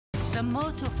The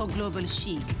motto for Global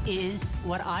Chic is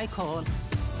what I call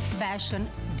fashion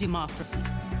democracy.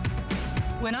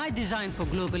 When I design for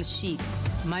Global Chic,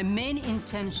 my main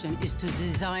intention is to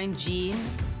design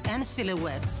jeans and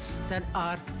silhouettes that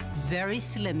are very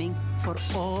slimming for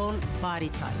all body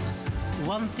types.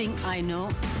 One thing I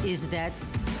know is that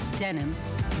denim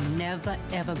never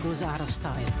ever goes out of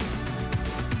style.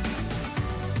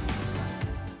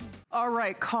 All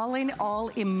right, calling all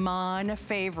Iman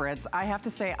favorites. I have to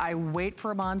say, I wait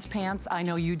for Iman's pants. I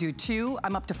know you do too.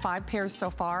 I'm up to 5 pairs so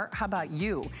far. How about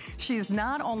you? She's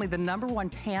not only the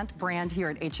 #1 pant brand here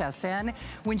at HSN,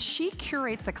 when she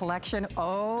curates a collection,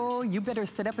 oh, you better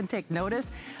sit up and take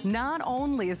notice. Not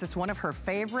only is this one of her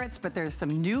favorites, but there's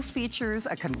some new features,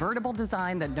 a convertible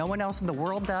design that no one else in the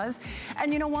world does.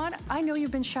 And you know what? I know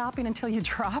you've been shopping until you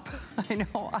drop. I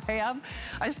know I have.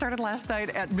 I started last night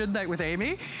at midnight with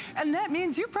Amy. And that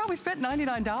means you probably spent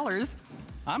 $99.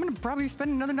 I'm gonna probably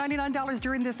spend another $99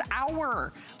 during this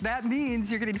hour. That means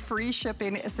you're getting free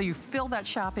shipping, so you fill that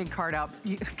shopping cart up.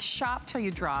 You shop till you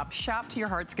drop, shop to your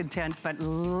heart's content. But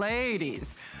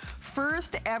ladies,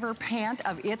 first ever pant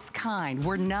of its kind,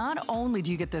 where not only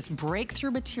do you get this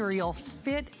breakthrough material,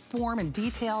 fit, form, and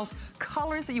details,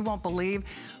 colors that you won't believe,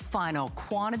 final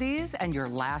quantities, and your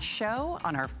last show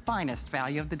on our finest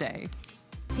value of the day.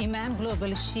 Iman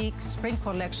Global Chic Spring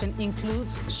Collection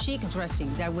includes chic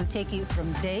dressing that will take you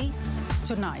from day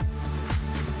to night.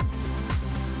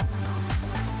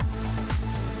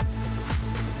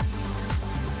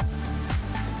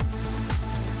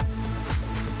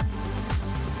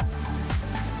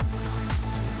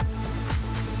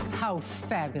 How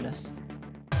fabulous.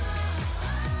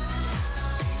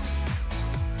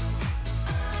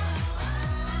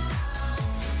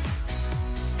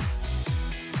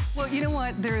 Well, you know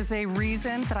what? There's a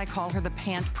reason that I call her the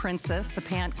pant princess, the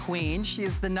pant queen. She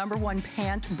is the #1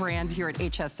 pant brand here at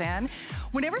HSN.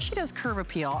 Whenever she does curve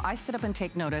appeal, I sit up and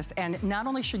take notice, and not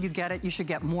only should you get it, you should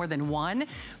get more than one.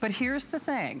 But here's the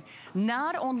thing.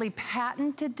 Not only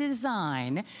patented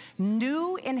design,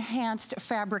 new enhanced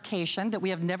fabrication that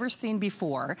we have never seen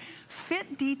before,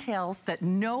 fit details that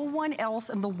no one else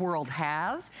in the world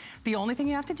has. The only thing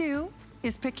you have to do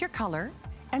is pick your color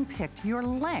and picked your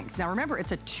length. Now remember,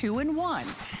 it's a 2-in-1.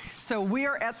 So we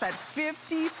are at that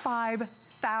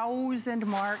 55,000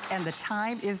 mark, and the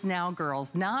time is now,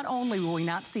 girls. Not only will we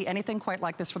not see anything quite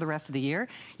like this for the rest of the year,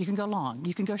 you can go long,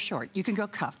 you can go short, you can go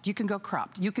cuffed, you can go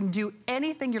cropped, you can do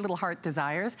anything your little heart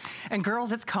desires. And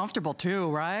girls, it's comfortable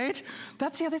too, right?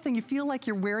 That's the other thing, you feel like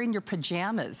you're wearing your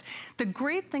pajamas. The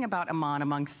great thing about Iman,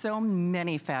 among so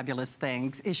many fabulous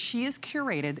things, is she has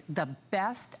curated the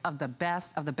best of the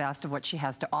best of the best of what she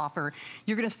has to offer.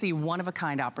 You're gonna see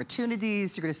one-of-a-kind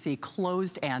opportunities, you're gonna see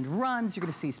closed and runs, you're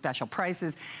gonna see special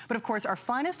prices. But of course, our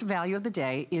finest value of the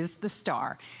day is the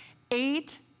star.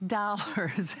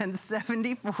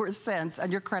 $8.74 on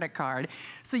your credit card.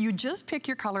 So you just pick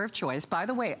your color of choice. By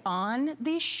the way, on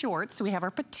these shorts, we have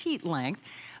our petite length.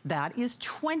 That is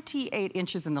 28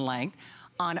 inches in the length.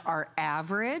 On our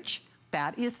average,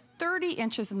 that is 30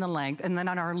 inches in the length. And then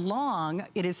on our long,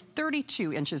 it is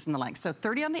 32 inches in the length. So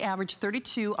 30 on the average,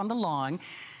 32 on the long.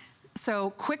 So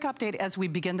quick update as we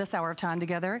begin this hour of time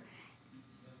together.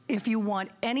 If you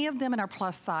want any of them in our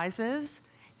plus sizes,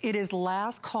 it is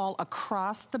last call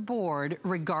across the board,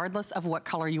 regardless of what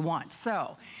color you want.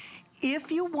 So,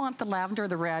 if you want the lavender or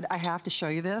the red, I have to show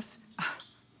you this.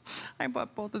 I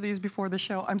bought both of these before the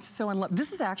show. I'm so in love.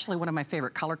 This is actually one of my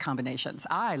favorite color combinations.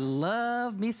 I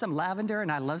love me some lavender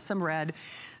and I love some red.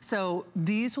 So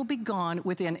these will be gone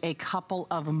within a couple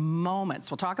of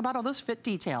moments. We'll talk about all those fit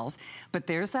details, but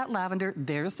there's that lavender,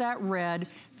 there's that red.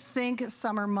 Think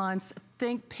summer months,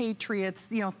 think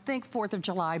Patriots, you know, think 4th of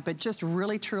July, but just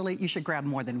really, truly, you should grab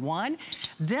more than one.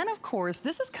 Then, of course,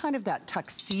 this is kind of that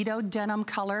tuxedo denim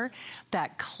color,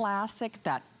 that classic,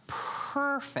 that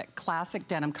perfect classic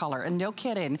denim color. And no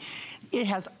kidding, it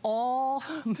has all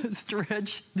the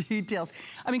stretch details.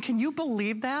 I mean, can you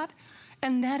believe that?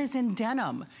 And that is in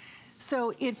denim.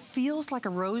 So it feels like a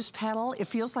rose petal. It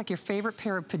feels like your favorite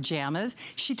pair of pajamas.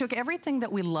 She took everything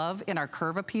that we love in our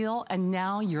curve appeal, and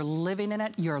now you're living in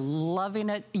it, you're loving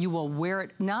it. You will wear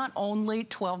it not only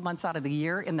 12 months out of the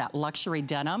year in that luxury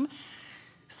denim.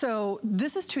 So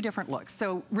this is two different looks.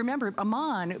 So remember,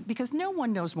 Iman, because no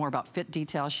one knows more about fit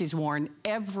details, she's worn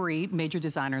every major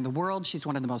designer in the world. She's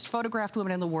one of the most photographed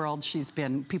women in the world. She's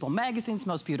been People Magazine's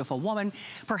most beautiful woman,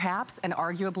 perhaps, and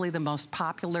arguably the most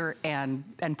popular and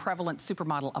prevalent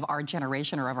supermodel of our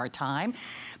generation or of our time.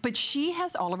 But she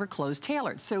has all of her clothes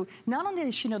tailored. So not only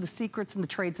does she know the secrets and the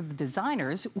trades of the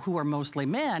designers, who are mostly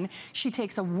men, she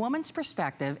takes a woman's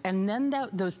perspective and then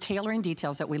those tailoring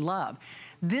details that we love.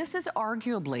 This is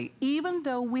arguably, even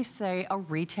though we say a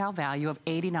retail value of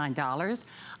 $89,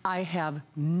 I have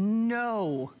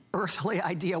no earthly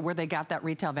idea where they got that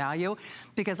retail value,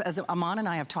 because as Iman and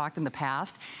I have talked in the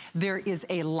past, there is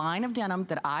a line of denim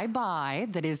that I buy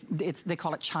that is, they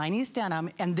call it Chinese denim,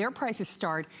 and their prices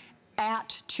start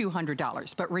at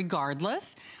 $200. But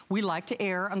regardless, we like to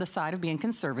err on the side of being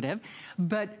conservative,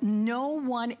 but no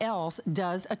one else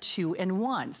does a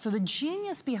 2-in-1. So the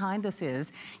genius behind this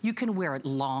is you can wear it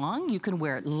long, you can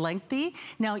wear it lengthy.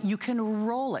 Now you can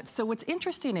roll it. So what's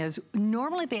interesting is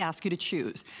normally they ask you to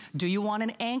choose. Do you want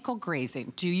an ankle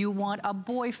grazing? Do you want a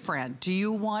boyfriend? Do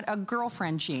you want a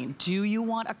girlfriend jean? Do you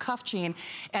want a cuff jean?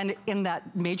 And in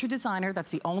that major designer,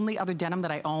 that's the only other denim that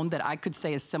I own that I could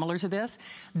say is similar to this,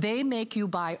 they make you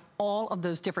buy all of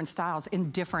those different styles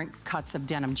in different cuts of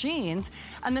denim jeans,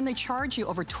 and then they charge you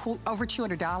over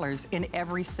 $200 in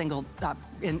every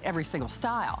single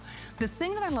style. The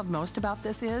thing that I love most about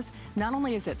this is not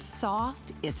only is it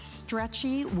soft, it's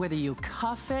stretchy, whether you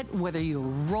cuff it, whether you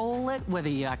roll it, whether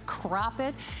you crop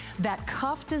it, that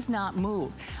cuff does not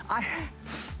move.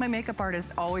 My makeup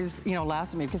artist always,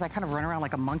 laughs at me because I kind of run around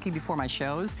like a monkey before my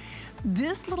shows.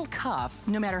 This little cuff,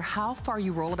 no matter how far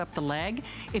you roll it up the leg,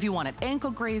 if you want it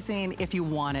ankle grazing, if you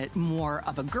want it more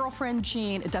of a girlfriend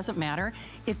jean, it doesn't matter.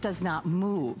 It does not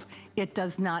move. It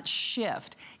does not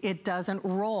shift. It doesn't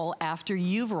roll after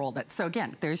you've rolled it. So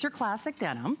again, there's your classic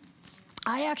denim.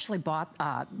 I actually bought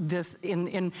this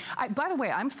by the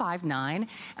way, I'm 5'9", and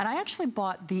I actually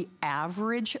bought the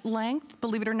average length,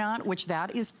 believe it or not, which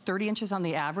that is 30 inches on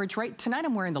the average. Right tonight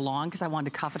I'm wearing the long because I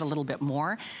wanted to cuff it a little bit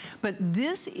more. But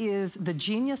this is the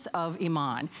genius of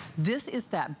Iman. This is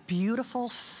that beautiful,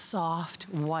 soft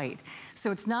white.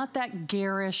 So it's not that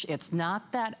garish, it's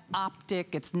not that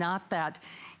optic, it's not that,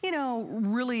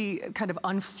 really kind of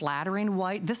unflattering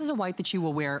white. This is a white that you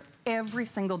will wear every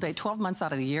single day, 12 months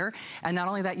out of the year. And not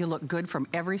only that, you look good from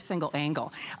every single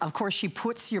angle. Of course, she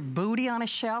puts your booty on a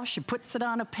shelf, she puts it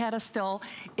on a pedestal,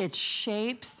 it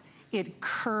shapes, it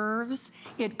curves,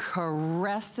 it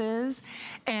caresses,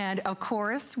 and of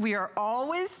course, we are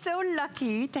always so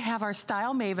lucky to have our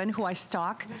style maven, who I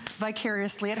stalk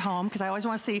vicariously at home, because I always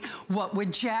want to see, what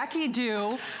would Jackie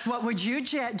do? What would you do,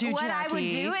 Jackie? What I would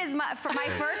do is, for my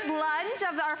first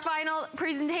lunch of our final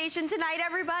presentation tonight,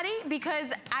 everybody, because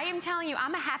I am telling you,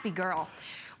 I'm a happy girl.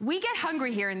 We get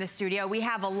hungry here in the studio. We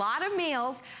have a lot of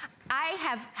meals. I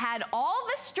have had all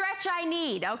the stretch I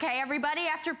need, okay, everybody?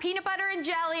 After peanut butter and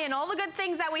jelly and all the good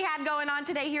things that we had going on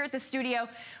today here at the studio,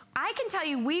 I can tell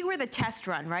you we were the test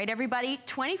run, right, everybody?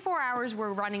 24 hours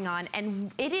we're running on,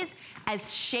 and it is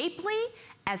as shapely,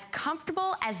 as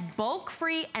comfortable, as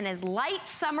bulk-free, and as light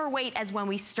summer weight as when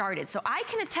we started. So I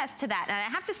can attest to that. And I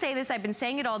have to say this, I've been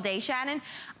saying it all day, Shannon.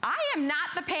 I am not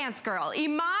the pants girl.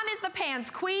 Iman is the pants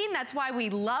queen. That's why we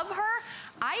love her.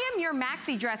 I am your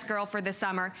maxi dress girl for the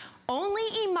summer. Only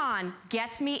Iman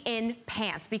gets me in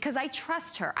pants because I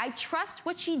trust her. I trust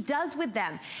what she does with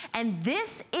them. And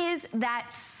this is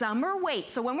that summer weight.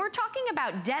 So when we're talking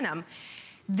about denim,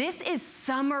 this is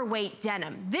summer weight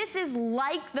denim. This is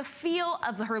like the feel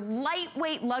of her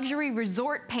lightweight luxury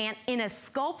resort pant in a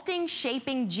sculpting,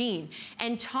 shaping jean.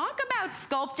 And talk about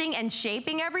sculpting and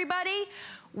shaping, everybody.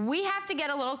 We have to get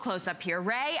a little close up here.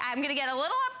 Ray, I'm gonna get a little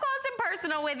up close and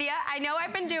personal with you. I know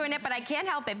I've been doing it, but I can't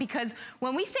help it, because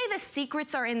when we say the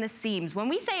secrets are in the seams, when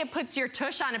we say it puts your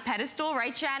tush on a pedestal,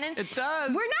 right, Shannon? It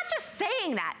does. We're not just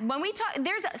saying that. When we talk,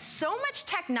 there's so much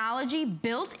technology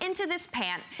built into this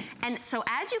pant. And so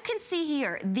as you can see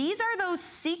here, these are those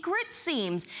secret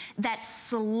seams that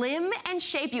slim and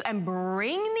shape you and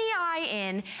bring the eye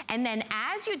in. And then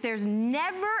there's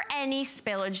never any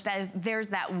spillage. There's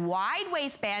that wide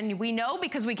waistband. We know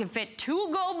because we can fit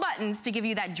 2 gold buttons to give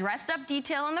you that dressed up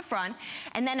detail in the front.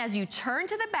 And then as you turn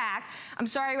to the back, I'm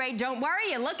sorry, Ray, don't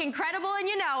worry, you look incredible and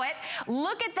you know it.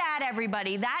 Look at that,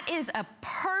 everybody. That is a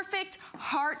perfect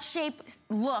heart-shaped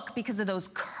look because of those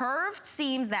curved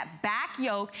seams, that back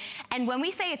yoke. And when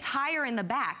we say it's higher in the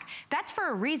back, that's for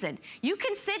a reason. You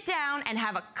can sit down and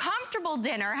have a comfortable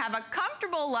dinner, have a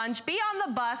comfortable lunch, be on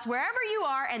the bus, wherever you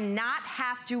are, and not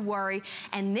have to worry.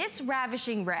 And this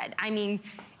ravishing red, I mean,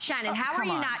 Shannon, how are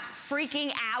you not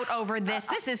freaking out over this?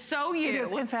 This is so you. It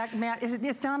is. In fact, Matt,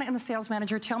 it's Donna and the sales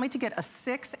manager. Tell me to get a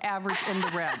 6 average in the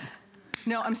red.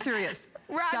 No, I'm serious.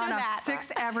 Roger Donna, that.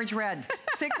 6 average red.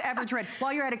 6 average red.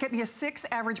 While you're at it, get me a 6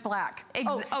 average black. And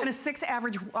a 6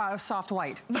 average soft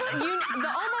white. The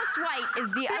almost white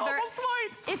is the other. Almost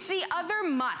white. It's the other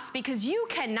must, because you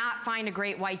cannot find a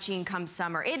great white jean come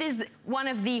summer. It is one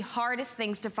of the hardest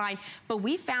things to find, but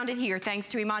we found it here thanks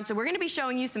to Iman. So we're going to be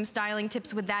showing you some styling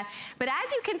tips with that. But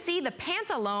as you can see, the pant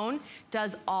alone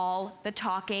does all the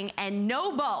talking and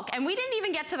no bulk. And we didn't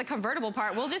even get to the convertible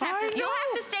part. We'll just have to, you'll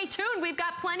have to stay tuned. We've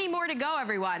got plenty more to go,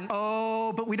 everyone.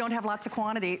 Oh, but we don't have lots of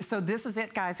quantity. So this is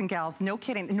it, guys and gals. No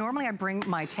kidding. Normally I bring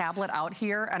my tablet out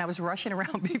here, and I was rushing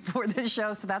around before this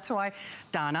show, so that's why,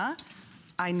 Donna,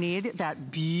 I need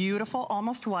that beautiful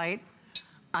almost white.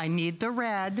 I need the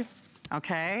red,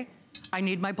 okay? I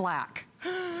need my black.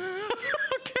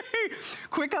 Okay,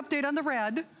 quick update on the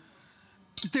red.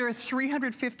 There are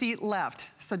 350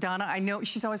 left. So Donna, I know,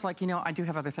 she's always like, you know, I do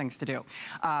have other things to do.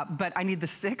 But I need the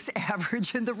 6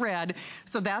 average in the red.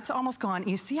 So that's almost gone.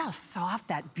 You see how soft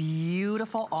that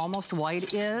beautiful almost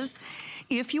white is?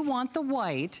 If you want the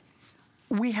white,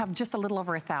 we have just a little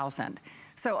over 1,000.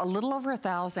 So a little over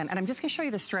 1,000, and I'm just gonna show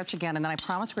you the stretch again, and then I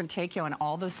promise we're gonna take you on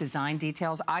all those design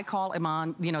details. I call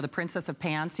Iman, you know, the princess of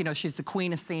pants. You know, she's the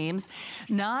queen of seams.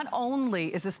 Not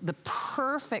only is this the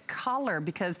perfect color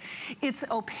because it's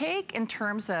opaque in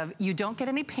terms of you don't get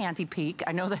any panty peek.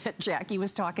 I know that Jackie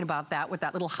was talking about that with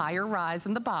that little higher rise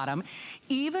in the bottom.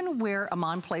 Even where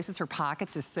Iman places her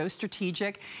pockets is so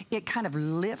strategic, it kind of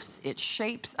lifts, it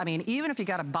shapes. I mean, even if you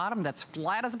got a bottom that's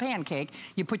flat as a pancake,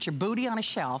 you put your booty on a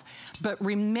shelf. But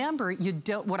remember, you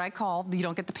don't, what I call, you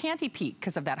don't get the panty peek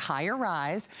because of that higher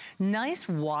rise. Nice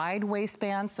wide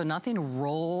waistband so nothing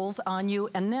rolls on you.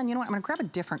 And then, you know what, I'm gonna grab a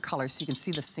different color so you can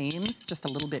see the seams just a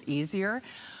little bit easier.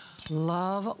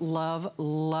 Love, love,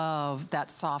 love that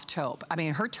soft taupe. I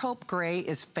mean, her taupe gray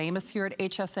is famous here at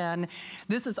HSN.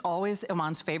 This is always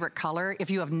Iman's favorite color. If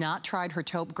you have not tried her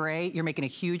taupe gray, you're making a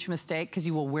huge mistake because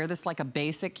you will wear this like a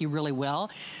basic, you really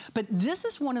will. But this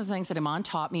is one of the things that Iman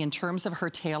taught me in terms of her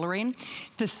tailoring.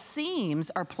 The seams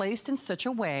are placed in such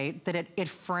a way that it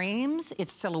frames, it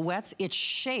silhouettes, it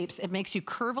shapes, it makes you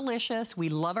curvilicious. We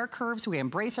love our curves, we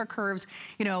embrace our curves.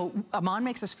 You know, Iman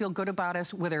makes us feel good about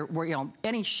us, whether we're, you know,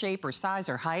 any shape or size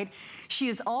or height. She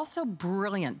is also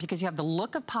brilliant because you have the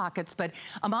look of pockets, but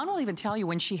Iman will even tell you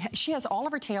when she has all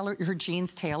of her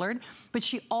jeans tailored, but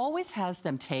she always has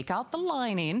them take out the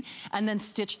lining and then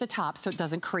stitch the top so it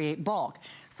doesn't create bulk.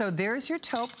 So there's your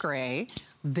taupe gray.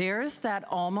 There's that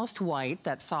almost white,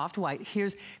 that soft white.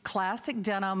 Here's classic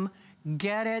denim.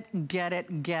 Get it, get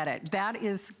it, get it. That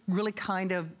is really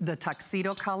kind of the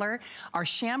tuxedo color. Our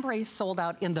chambray sold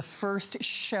out in the first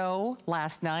show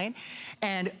last night.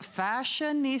 And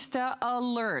fashionista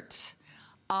alert.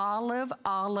 Olive,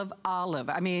 olive, olive.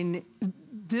 I mean,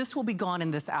 this will be gone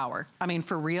in this hour. I mean,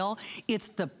 for real, it's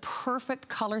the perfect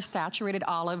color saturated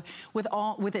olive with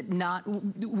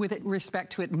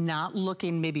respect to it not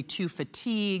looking maybe too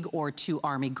fatigue or too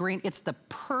army green. It's the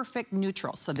perfect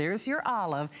neutral. So there's your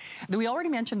olive. We already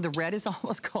mentioned the red is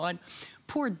almost gone.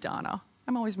 Poor Donna.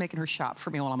 I'm always making her shop for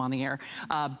me while I'm on the air.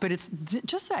 But it's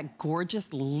just that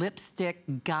gorgeous lipstick,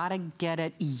 gotta get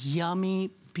it,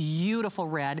 yummy, beautiful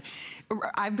red.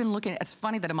 I've been looking, it's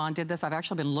funny that Iman did this. I've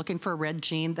actually been looking for a red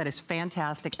jean that is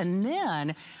fantastic. And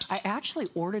then I actually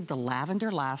ordered the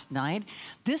lavender last night.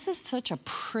 This is such a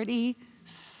pretty,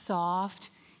 soft,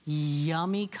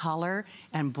 yummy color.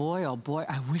 And boy, oh boy,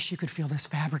 I wish you could feel this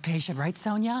fabrication, right,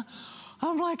 Sonia?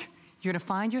 I'm like, you're gonna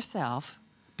find yourself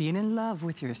being in love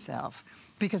with yourself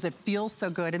because it feels so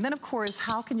good. And then of course,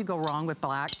 how can you go wrong with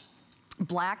black?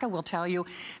 Black, I will tell you,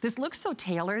 this looks so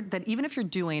tailored that even if you're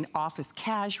doing office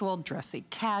casual, dressy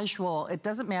casual, it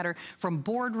doesn't matter, from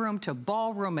boardroom to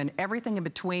ballroom and everything in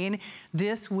between,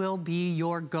 this will be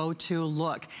your go-to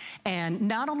look. And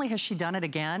not only has she done it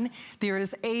again, there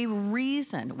is a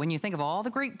reason, when you think of all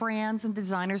the great brands and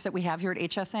designers that we have here at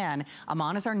HSN,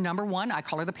 Iman is our #1, I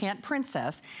call her the pant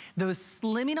princess. Those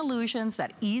slimming illusions,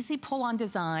 that easy pull-on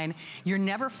design, you're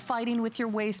never fighting with your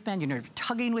waistband, you're never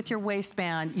tugging with your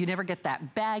waistband, you never get that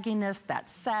bagginess, that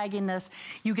sagginess.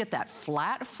 You get that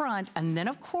flat front, and then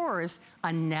of course,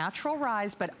 a natural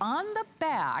rise, but on the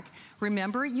back,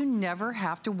 remember, you never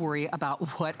have to worry about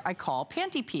what I call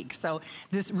panty peek. So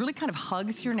this really kind of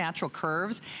hugs your natural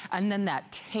curves, and then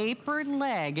that tapered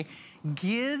leg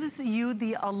gives you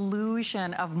the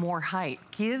illusion of more height,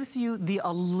 gives you the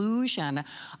illusion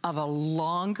of a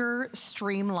longer,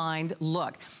 streamlined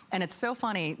look. And it's so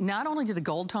funny, not only do the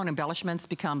gold tone embellishments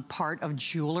become part of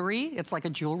jewelry, it's like a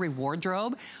jewelry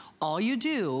wardrobe, all you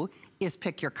do is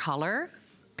pick your color,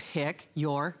 pick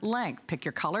your length. Pick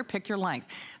your color, pick your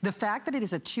length. The fact that it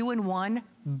is a 2-in-1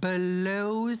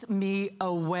 blows me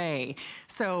away.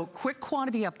 So quick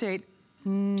quantity update.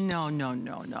 No, no,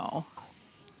 no, no.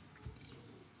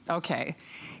 Okay.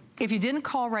 If you didn't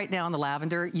call right now on the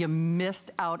lavender, you missed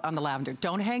out on the lavender.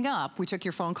 Don't hang up. We took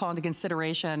your phone call into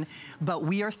consideration, but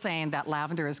we are saying that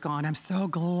lavender is gone. I'm so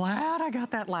glad I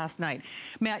got that last night.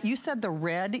 Matt, you said the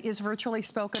red is virtually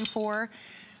spoken for.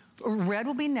 Red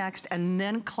will be next, and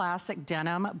then classic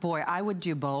denim. Boy, I would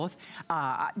do both.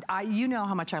 You know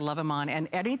how much I love Iman, and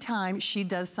anytime she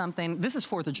does something, this is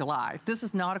 4th of July, this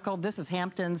is nautical, this is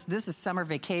Hamptons, this is summer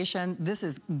vacation, this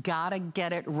is gotta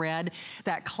get it red.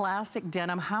 That classic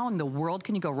denim, how in the world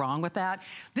can you go wrong with that?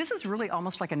 This is really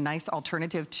almost like a nice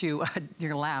alternative to, you're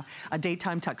gonna laugh, a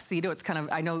daytime tuxedo. It's kind of,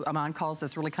 I know Iman calls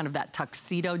this really kind of that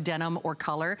tuxedo denim or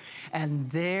color, and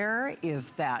there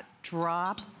is that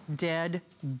drop dead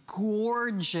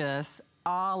gorgeous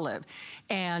olive.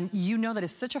 And you know that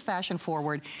is such a fashion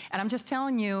forward. And I'm just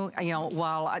telling you,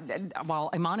 while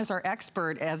Iman is our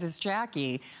expert, as is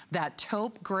Jackie, that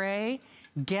taupe gray,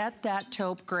 get that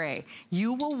taupe gray.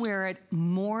 You will wear it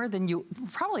more than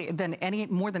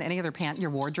more than any other pant in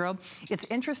your wardrobe. It's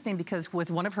interesting because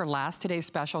with one of her last today's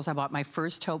specials, I bought my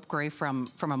first taupe gray from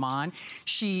Iman.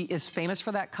 She is famous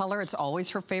for that color. It's always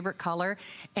her favorite color.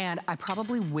 And I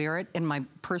probably wear it in my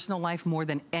personal life more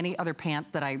than any other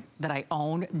pant that I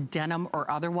own, denim or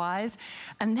otherwise.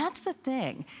 And that's the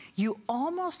thing. You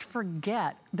almost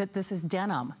forget that this is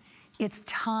denim. It's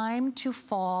time to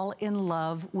fall in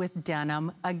love with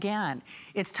denim again.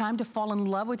 It's time to fall in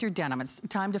love with your denim. It's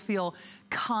time to feel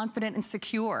confident and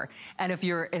secure. And if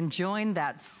you're enjoying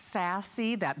that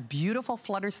sassy, that beautiful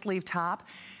flutter sleeve top,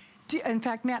 in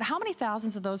fact, Matt, how many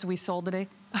thousands of those have we sold today?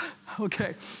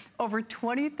 Okay, over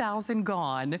 20,000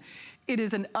 gone. It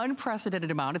is an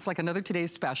unprecedented amount. It's like another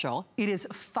today's special. It is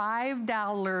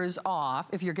 $5 off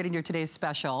if you're getting your today's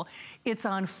special. It's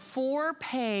on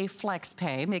 4-pay flex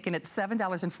pay, making it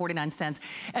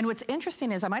 $7.49. And what's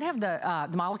interesting is I might have the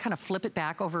model kind of flip it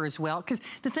back over as well, because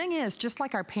the thing is, just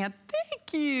like our pant,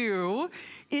 thank you,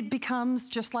 it becomes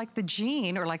just like the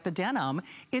jean or like the denim,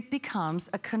 it becomes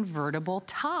a convertible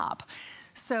top.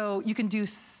 So you can do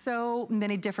so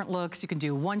many different looks. You can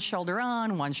do one shoulder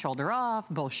on, one shoulder off,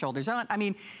 both shoulders on. I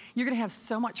mean, you're gonna have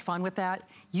so much fun with that.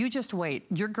 You just wait.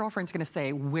 Your girlfriend's gonna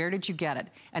say, where did you get it?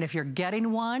 And if you're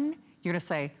getting one, you're gonna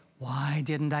say, why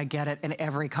didn't I get it in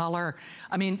every color?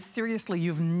 I mean, seriously,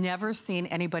 you've never seen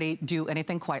anybody do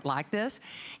anything quite like this.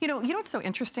 You know what's so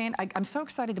interesting? I'm so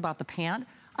excited about the pant.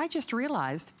 I just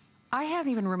realized I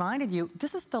haven't even reminded you,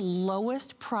 this is the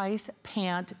lowest price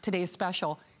pant today's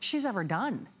special she's ever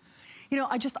done. You know,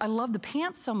 I love the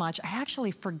pants so much, I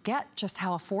actually forget just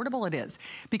how affordable it is.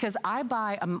 Because I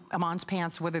buy Iman's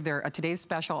pants, whether they're a today's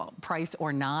special price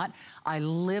or not. I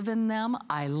live in them,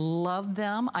 I love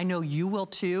them. I know you will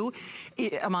too.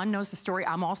 Iman knows the story,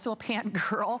 I'm also a pant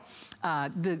girl.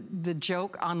 The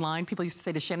joke online, people used to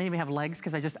say, does Shannon even have legs?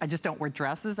 Because I just don't wear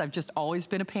dresses. I've just always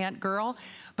been a pant girl.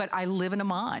 But I live in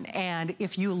Iman. And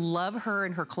if you love her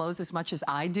and her clothes as much as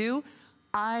I do,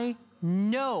 I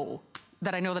know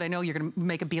that I know you're gonna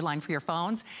make a beeline for your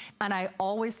phones. And I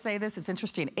always say this, it's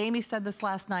interesting. Amy said this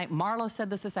last night, Marlo said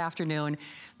this afternoon.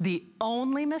 The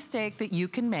only mistake that you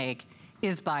can make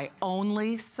is by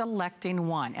only selecting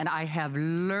one. And I have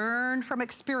learned from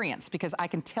experience, because I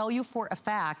can tell you for a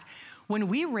fact, when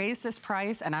we raise this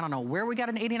price, and I don't know where we got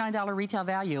an $89 retail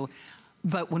value,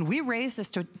 but when we raise this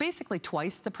to basically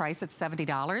twice the price at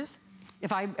 $70,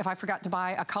 if I forgot to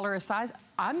buy a color or size,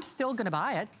 I'm still gonna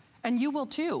buy it. And you will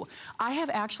too. I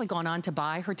have actually gone on to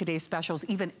buy her today's specials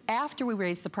even after we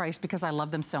raised the price, because I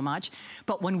love them so much.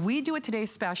 But when we do a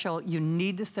today's special, you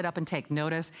need to sit up and take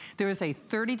notice. There is a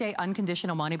 30-day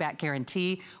unconditional money-back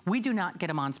guarantee. We do not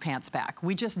get Iman's pants back.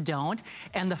 We just don't.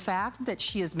 And the fact that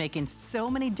she is making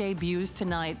so many debuts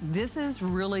tonight, this is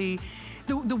really,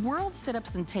 the world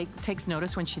sit-ups and takes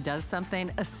notice when she does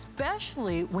something,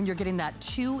 especially when you're getting that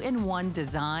 2-in-1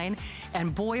 design.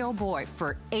 And boy, oh boy,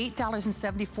 for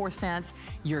 $8.74,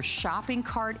 your shopping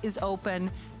cart is open.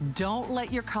 Don't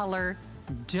let your color,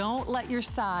 don't let your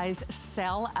size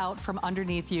sell out from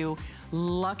underneath you.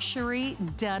 Luxury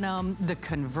denim, the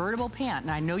convertible pant.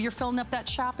 And I know you're filling up that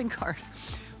shopping cart.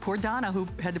 Poor Donna, who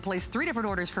had to place 3 different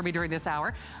orders for me during this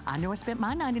hour. I know I spent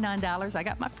my $99. I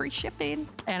got my free shipping,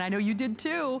 and I know you did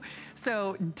too.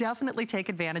 So definitely take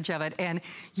advantage of it. And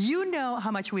you know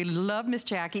how much we love Miss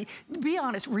Jackie. Be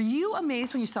honest, were you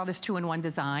amazed when you saw this 2-in-1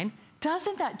 design?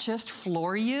 Doesn't that just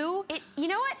floor you? You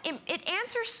know what? It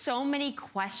answers so many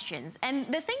questions. And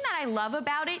the thing that I love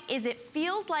about it is it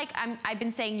feels like I've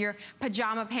been saying your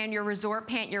pajama pant, your resort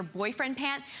pant, your boyfriend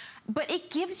pant. but it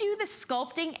gives you the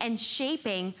sculpting and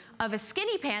shaping of a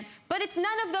skinny pant, but it's none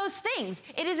of those things.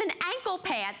 It is an ankle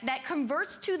pant that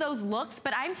converts to those looks,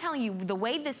 but I'm telling you, the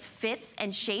way this fits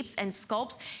and shapes and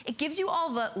sculpts, it gives you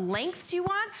all the lengths you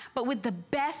want, but with the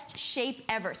best shape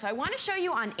ever. So I want to show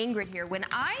you on Ingrid here. When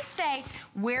I say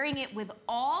wearing it with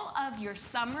all of your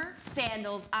summer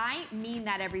sandals, I mean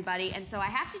that, everybody. And so I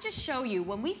have to just show you,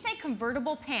 when we say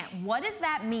convertible pant, what does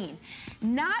that mean?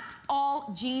 Not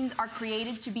all jeans are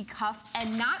created to be cuffed,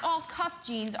 and not all cuffed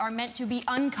jeans are meant to be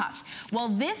uncuffed. Well,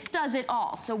 this does it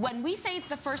all. So when we say it's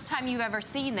the first time you've ever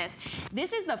seen this,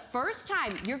 this is the first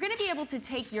time you're gonna be able to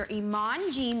take your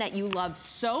Iman jean that you love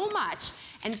so much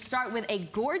and start with a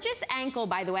gorgeous ankle.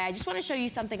 By the way, I just wanna show you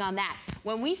something on that.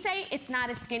 When we say it's not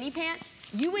a skinny pant,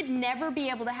 you would never be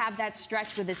able to have that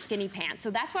stretch with a skinny pant. So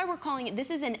that's why we're calling it, this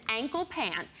is an ankle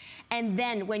pant. And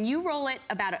then when you roll it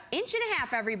about 1.5 inches,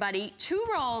 everybody, 2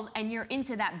 rolls, and you're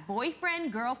into that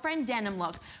boyfriend, girlfriend denim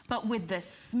look, but with the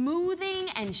smoothing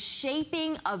and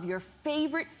shaping of your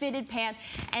favorite fitted pant.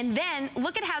 And then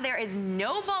look at how there is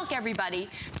no bulk, everybody.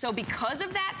 So because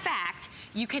of that fact,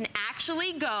 you can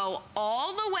actually go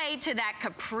all the way to that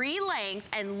capri length,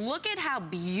 and look at how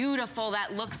beautiful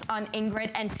that looks on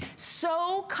Ingrid, and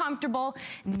so comfortable.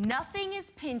 Nothing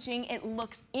is pinching. It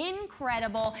looks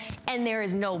incredible, and there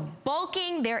is no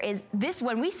bulking. There is this,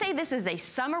 when we say this is a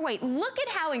summer weight, look at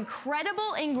how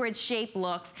incredible Ingrid's shape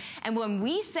looks. And when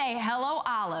we say hello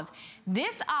olive,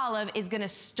 this olive is gonna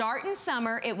start in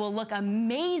summer. It will look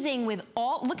amazing with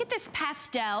all, look at this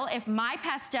pastel. If my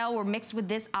pastel were mixed with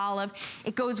this olive,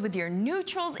 it goes with your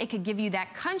neutrals. It could give you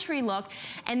that country look.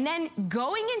 And then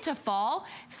going into fall,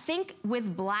 think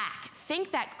with black.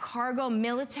 Think that cargo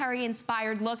military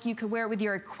inspired look. You could wear it with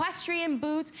your equestrian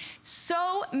boots.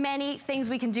 So many things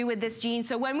we can do with this jean.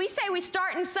 So when we say we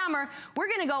start in summer, we're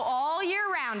gonna go all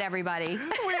year round, everybody.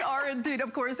 We are indeed.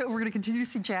 Of course, we're gonna continue to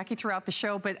see Jackie throughout the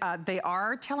show, but they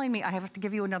are telling me, I have to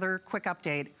give you another quick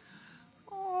update.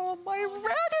 Oh, my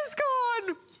red is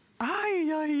gone.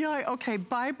 Ay, ay, ay. Okay,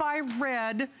 bye-bye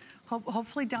red.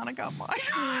 Hopefully Donna got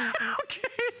mine.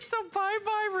 Okay, so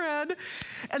bye-bye red.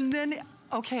 And then,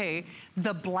 okay,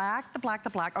 the black, the black, the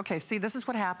black. Okay, see, this is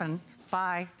what happened.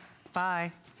 Bye,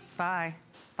 bye, bye,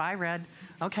 bye red.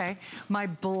 Okay, my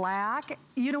black,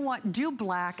 you know what? Do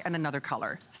black and another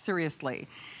color, seriously.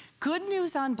 Good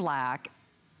news on black.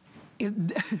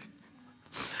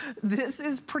 This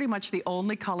is pretty much the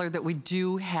only color that we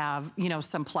do have, you know,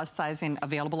 some plus sizing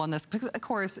available on this. Because of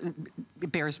course,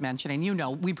 it bears mentioning, you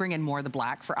know, we bring in more of the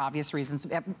black for obvious reasons.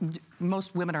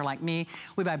 Most women are like me.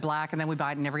 We buy black and then we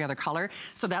buy it in every other color.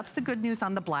 So that's the good news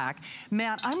on the black.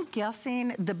 Matt, I'm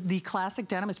guessing the classic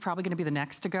denim is probably gonna be the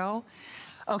next to go.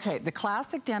 Okay, the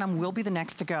classic denim will be the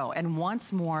next to go. And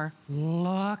once more,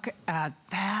 look at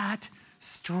that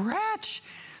stretch.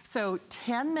 So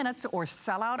 10 minutes or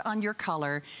sell out on your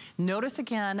color. Notice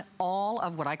again, all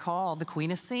of what I call the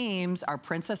queen of seams, our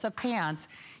princess of pants.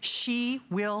 She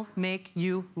will make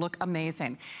you look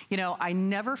amazing. You know, I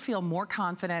never feel more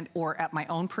confident or at my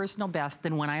own personal best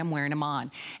than when I am wearing them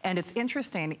on. And it's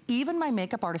interesting, even my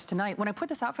makeup artist tonight, when I put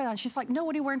this outfit on, she's like, no,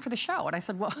 what are you wearing for the show? And I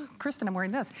said, well, Kristen, I'm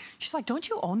wearing this. She's like, don't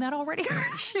you own that already?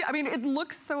 I mean, it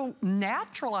looks so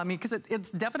natural on me because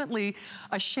it's definitely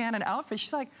a Shannon outfit.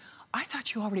 She's like, I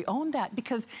thought you already owned that,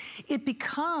 because it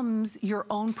becomes your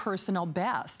own personal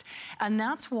best. And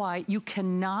that's why you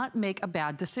cannot make a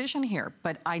bad decision here.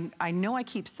 But I know I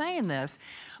keep saying this,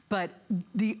 but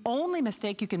the only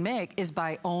mistake you can make is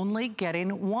by only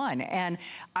getting one. And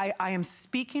I am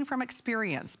speaking from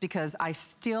experience, because I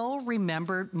still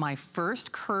remember my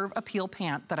first Curve Appeal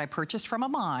pant that I purchased from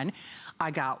Iman. I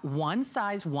got one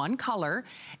size, one color,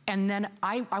 and then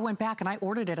I went back and I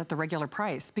ordered it at the regular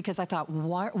price, because I thought,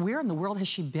 where in the world has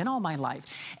she been all my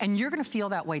life? And you're gonna feel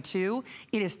that way too.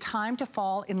 It is time to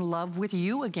fall in love with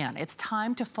you again. It's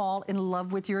time to fall in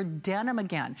love with your denim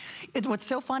again. What's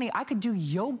so funny, I could do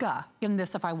yoga in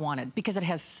this if I wanted, because it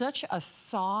has such a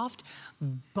soft,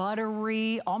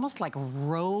 buttery, almost like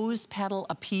rose petal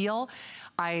appeal.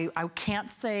 I can't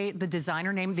say the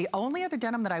designer name. The only other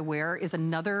denim that I wear is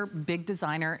another big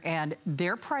designer, and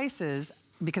their prices,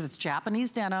 because it's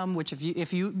Japanese denim, which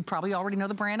if you probably already know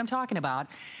the brand I'm talking about,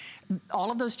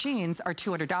 all of those jeans are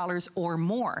 $200 or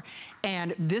more.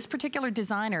 And this particular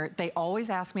designer, they always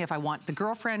ask me if I want the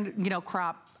girlfriend, you know,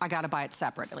 crop, I gotta buy it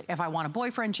separately. If I want a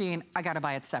boyfriend jean, I gotta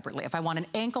buy it separately. If I want an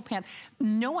ankle pant,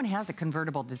 no one has a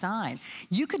convertible design.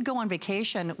 You could go on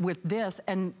vacation with this,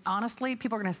 and honestly,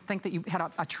 people are gonna think that you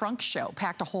had a trunk show,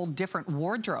 packed a whole different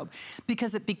wardrobe,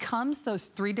 because it becomes those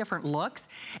 3 different looks.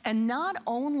 And not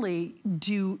only do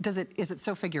is it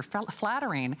so figure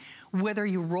flattering? Whether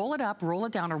you roll it up, roll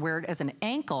it down, or wear it as an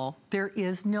ankle, there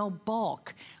is no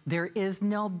bulk. There is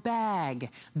no bag.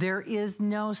 There is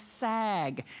no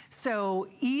sag. So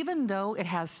even though it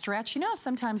has stretch, you know,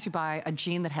 sometimes you buy a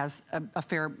jean that has a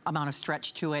fair amount of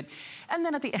stretch to it, and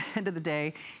then at the end of the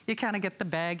day, you kind of get the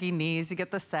baggy knees, you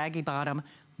get the saggy bottom.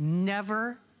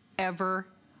 Never, ever,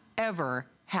 ever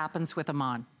happens with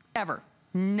Iman. Ever.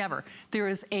 Never. There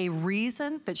is a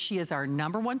reason that she is our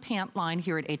 #1 pant line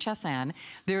here at HSN.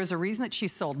 There is a reason that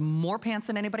she's sold more pants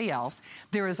than anybody else.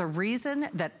 There is a reason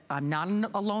that I'm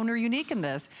not alone or unique in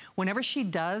this. Whenever she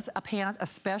does a pant,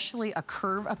 especially a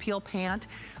curve appeal pant,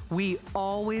 we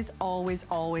always, always,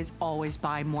 always, always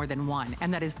buy more than one.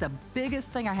 And that is the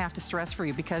biggest thing I have to stress for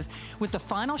you, because with the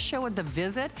final show of the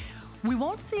visit, we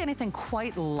won't see anything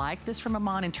quite like this from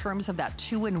Iman in terms of that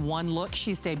 2-in-1 look.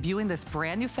 She's debuting this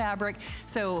brand new fabric.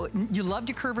 So you loved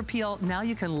your curve appeal. Now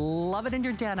you can love it in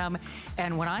your denim.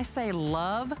 And when I say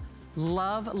love,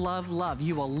 love, love, love,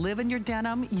 you will live in your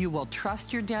denim. You will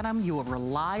trust your denim. You will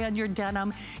rely on your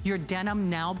denim. Your denim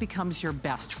now becomes your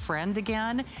best friend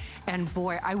again. And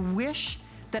boy, I wish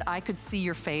that I could see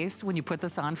your face when you put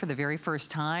this on for the very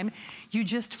first time. You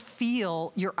just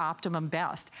feel your optimum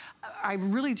best. I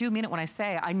really do mean it when I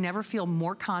say I never feel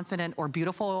more confident or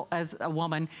beautiful as a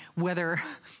woman, whether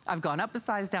I've gone up a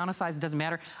size, down a size, it doesn't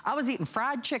matter. I was eating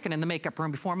fried chicken in the makeup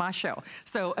room before my show.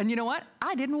 So, and you know what?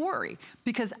 I didn't worry,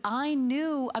 because I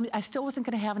knew, I mean, I still wasn't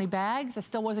gonna have any bags, I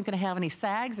still wasn't gonna have any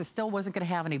sags, I still wasn't gonna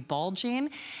have any bulging.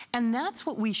 And that's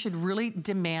what we should really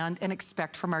demand and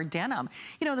expect from our denim.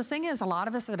 You know, the thing is, a lot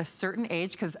of us at a certain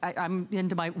age, because I'm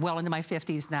well into my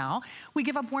 50s now, we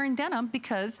give up wearing denim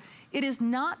because it is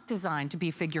not designed to be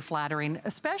figure flattering,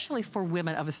 especially for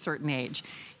women of a certain age.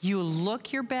 You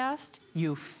look your best,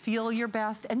 you feel your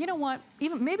best, and you know what?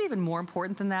 Maybe even more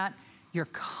important than that, you're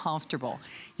comfortable.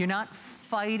 You're not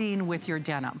fighting with your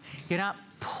denim. You're not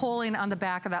pulling on the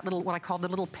back of that little, what I call the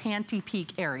little panty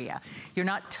peak area. You're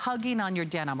not tugging on your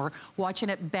denim or watching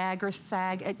it bag or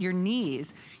sag at your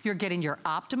knees. You're getting your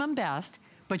optimum best,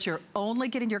 but you're only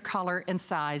getting your color and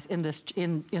size in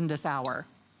this hour.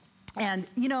 And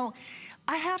you know,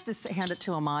 I have to hand it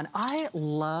to Iman. I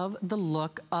love the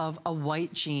look of a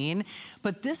white jean,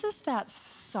 but this is that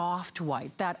soft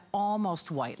white, that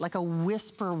almost white, like a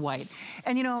whisper white.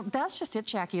 And you know, that's just it,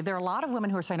 Jackie. There are a lot of women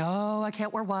who are saying, oh, I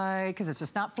can't wear white because it's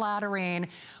just not flattering.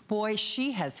 Boy,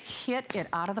 she has hit it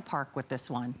out of the park with this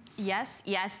one. Yes,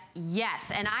 yes, yes.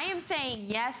 And I am saying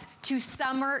yes to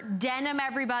summer denim,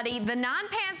 everybody. The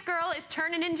non-pants girl is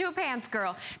turning into a pants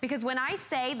girl, because when I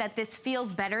say that this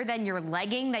feels better than your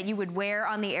legging that you would wear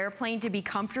on the airplane to be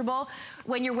comfortable,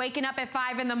 when you're waking up at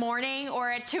 5 in the morning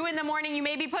or at 2 in the morning, you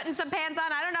may be putting some pants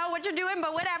on. I don't know what you're doing,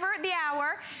 but whatever, the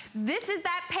hour. This is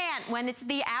that pant when it's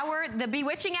the hour, the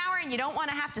bewitching hour, and you don't want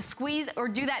to have to squeeze or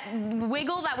do that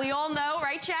wiggle that we all know,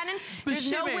 right, Shannon?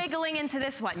 There's no wiggling into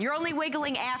this one. You're only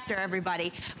wiggling after,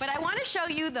 everybody. But I want to show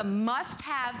you the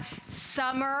must-have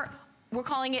summer, we're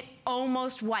calling it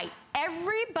almost white.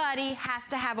 Everybody has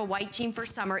to have a white jean for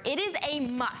summer. It is a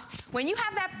must. When you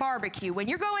have that barbecue, when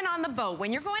you're going on the boat,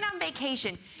 when you're going on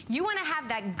vacation, you want to have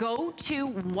that go-to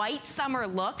white summer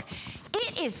look.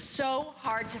 It is so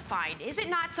hard to find, is it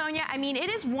not, Sonia? I mean, it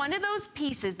is one of those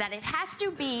pieces that it has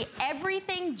to be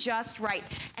everything just right.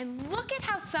 And look at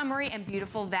how summery and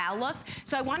beautiful Val looks.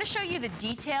 So I want to show you the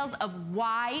details of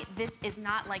why this is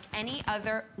not like any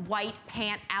other white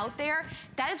pant out there.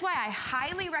 That is why I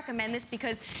highly recommend this,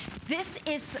 because this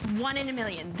is 1 in a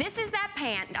million. This is that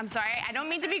pant. I'm sorry, I don't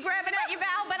mean to be grabbing at you,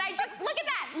 Val, but I just, look at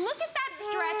that. Look at that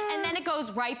stretch, and then it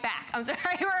goes right back. I'm sorry,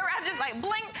 I'm just like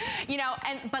blink, you know,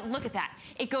 but look at that.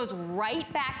 It goes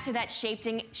right back to that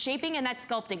shaping and that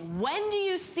sculpting. When do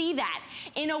you see that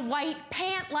in a white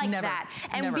pant like that?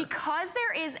 And because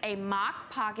there is a mock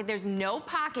pocket, there's no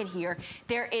pocket here,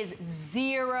 there is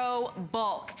 0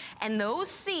 bulk. And those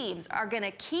seams are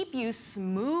gonna keep you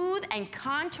smooth and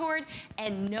contoured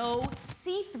and no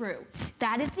see-through.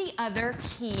 That is the other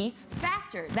key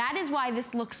factor. That is why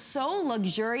this looks so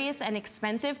luxurious and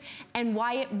expensive, and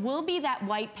why it will be that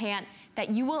white pant that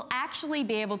you will actually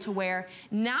be able to wear,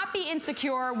 not be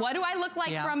insecure. What do I look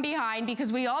like from behind?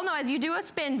 Because we all know as you do a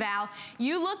spin, Val,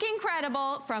 you look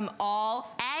incredible from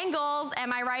all angles.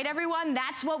 Am I right, everyone?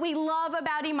 That's what we love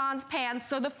about Iman's pants.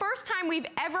 So the first time we've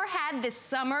ever had this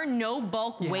summer no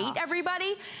bulk weight,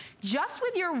 everybody, just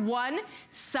with your one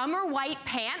summer white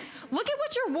pant, look at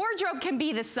what your wardrobe can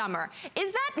be this summer.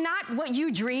 Is that not what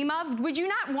you dream of? Would you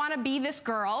not want to be this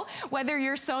girl, whether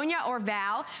you're Sonia or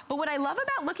Val? But what I love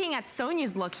about looking at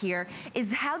Sonia's look here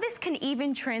is how this can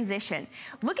even transition.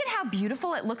 Look at how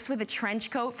beautiful it looks with a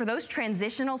trench coat for those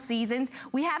transitional seasons.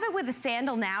 We have it with a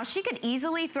sandal now. She could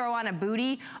easily throw on a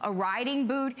bootie, a riding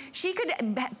boot. She could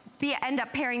end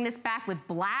up pairing this back with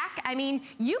black. I mean,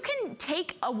 you can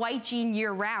take a white jean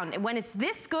year round. And when it's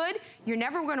this good, you're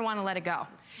never gonna wanna let it go.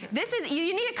 This is,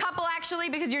 you need a couple actually,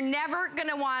 because you're never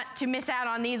gonna want to miss out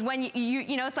on these when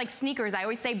you know, it's like sneakers. I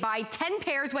always say buy 10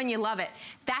 pairs when you love it.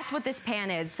 That's what this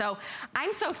pan is. So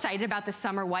I'm so excited about the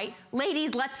summer white.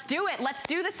 Ladies, let's do it. Let's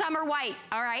do the summer white,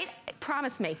 all right?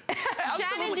 Promise me.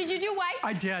 Shannon, did you do white?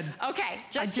 I did. Okay,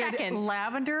 just checking. I did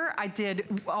lavender, I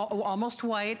did almost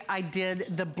white, I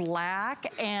did the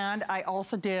black, and I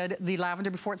also did the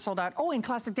lavender before it sold out. Oh, and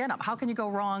classic denim. How can you go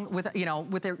wrong with, you know,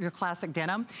 with your classic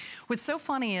denim? What's so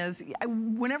funny is,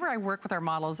 whenever I work with our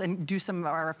models and do some of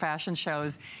our fashion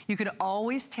shows, you can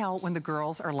always tell when the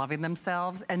girls are loving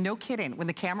themselves, and no kidding, when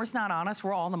the camera's not on us,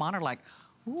 we're all in the monitor like,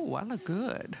 ooh, I look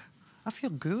good. I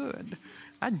feel good.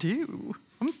 I do.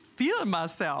 I'm feeling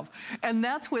myself. And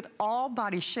that's with all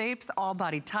body shapes, all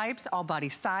body types, all body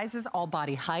sizes, all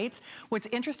body heights. What's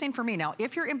interesting for me now,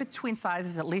 if you're in between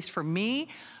sizes, at least for me,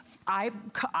 I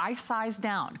size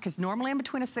down, because normally I'm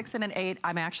between a 6 and an 8.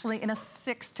 I'm actually in a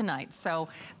 6 tonight. So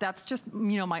that's just,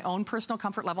 you know, my own personal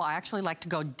comfort level. I actually like to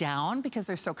go down because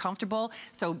they're so comfortable.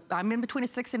 So I'm in between a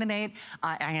 6 and an 8.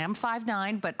 I am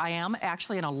 5'9", but I am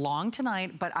actually in a long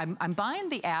tonight, but I'm buying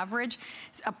the average.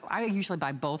 I usually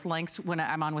buy both lengths when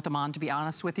I'm on with Iman, to be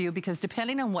honest with you, because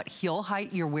depending on what heel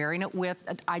height you're wearing it with,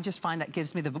 I just find that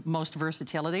gives me the most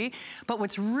versatility. But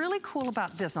what's really cool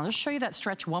about this, and I'll just show you that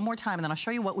stretch one more time, and then I'll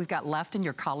show you what we've got left in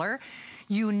your color.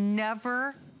 You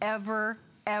never, ever,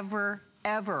 ever,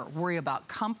 ever worry about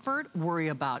comfort, worry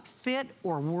about fit,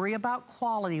 or worry about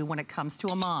quality when it comes to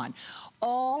Iman.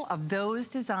 All of those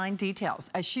design details,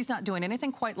 as she's not doing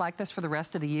anything quite like this for the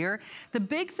rest of the year. The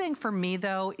big thing for me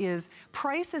though is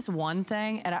price is one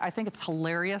thing, and I think it's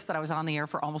hilarious that I was on the air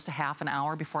for almost a half an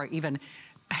hour before I even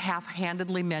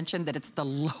half-handedly mentioned that it's the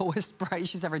lowest price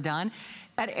she's ever done.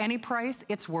 At any price,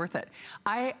 it's worth it.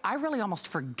 I really almost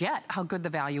forget how good the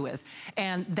value is.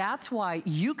 And that's why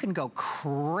you can go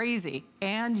crazy,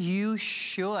 and you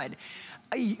should.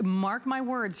 Mark my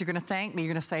words, you're gonna thank me.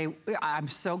 You're gonna say, I'm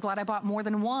so glad I bought more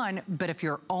than one, but if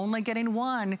you're only getting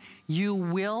one, you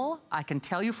will, I can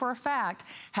tell you for a fact,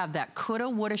 have that coulda,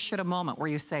 woulda, shoulda moment where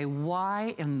you say,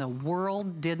 why in the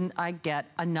world didn't I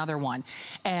get another one?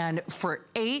 And for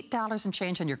 $8 and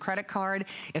change on your credit card,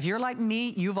 if you're like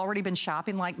me, you've already been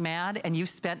shopping like mad and you've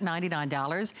spent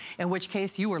 $99, in which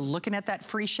case you were looking at that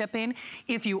free shipping.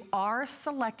 If you are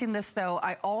selecting this though,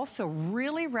 I also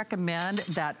really recommend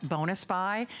that bonus buy.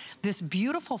 This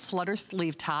beautiful flutter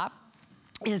sleeve top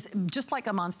is just like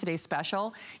Iman's Today's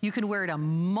Special. You can wear it a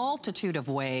multitude of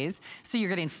ways. So you're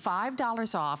getting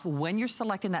 $5 off when you're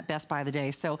selecting that best buy of the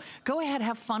day. So go ahead,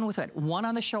 have fun with it. One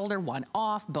on the shoulder, one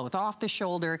off, both off the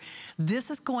shoulder. This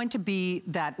is going to be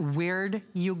that where'd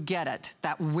you get it,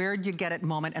 that where'd you get it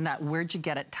moment, and that where'd you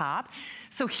get it top.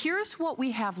 So here's what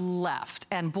we have left.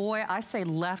 And boy, I say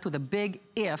left with a big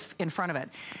if in front of it.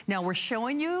 Now we're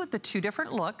showing you the two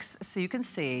different looks so you can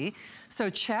see.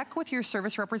 So check with your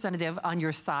service representative on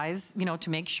your size, you know, to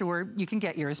make sure you can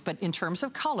get yours. But in terms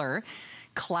of color,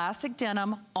 classic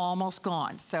denim, almost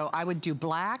gone. So I would do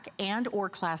black and or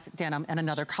classic denim and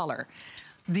another color.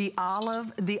 The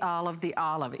olive, the olive, the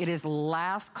olive. It is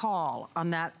last call on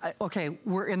that. Okay,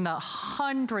 we're in the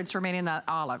hundreds remaining in that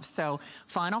olive. So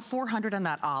final 400 on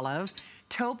that olive.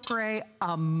 Taupe gray,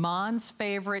 Iman's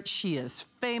favorite. She is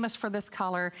famous for this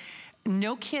color.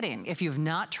 No kidding, if you've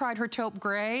not tried her taupe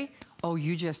gray, oh,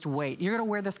 you just wait. You're gonna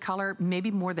wear this color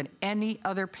maybe more than any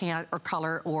other pant or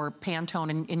color or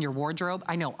Pantone in your wardrobe.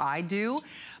 I know I do.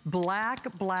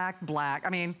 Black, black, black. I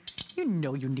mean, you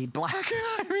know you need black.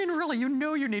 I mean, really, you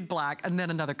know you need black. And then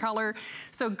another color.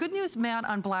 So good news, Matt,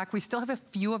 on black. We still have a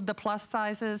few of the plus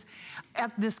sizes.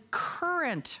 At this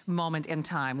current moment in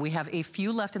time, we have a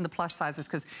few left in the plus sizes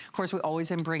because, of course, we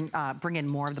always bring in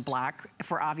more of the black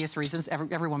for obvious reasons.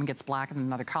 Every woman gets black in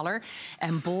another color.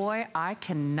 And boy, I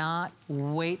cannot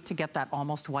wait to get that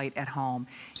almost white at home.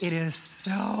 It is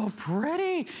so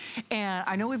pretty. And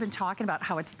I know we've been talking about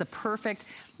how it's the perfect,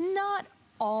 not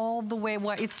all the way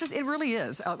white. It's just, it really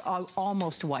is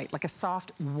almost white, like a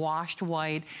soft washed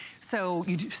white. So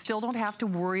you still don't have to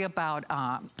worry about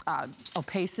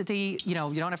opacity. You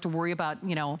know, you don't have to worry about,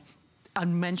 you know,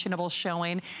 unmentionable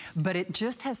showing, but it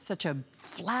just has such a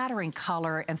flattering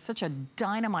color and such a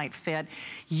dynamite fit.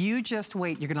 You just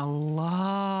wait, you're gonna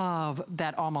love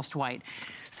that almost white.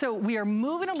 So we are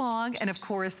moving along, and of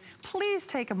course, please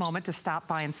take a moment to stop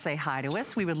by and say hi to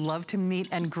us. We would love to meet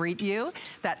and greet you.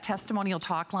 That testimonial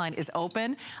talk line is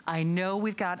open. I know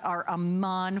we've got our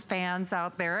Iman fans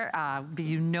out there.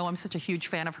 You know I'm such a huge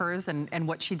fan of hers and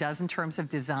what she does in terms of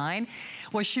design.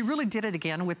 Well, she really did it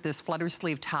again with this flutter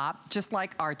sleeve top, just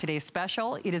like our today's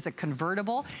special. It is a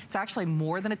convertible. It's actually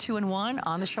more than a 2-in-1,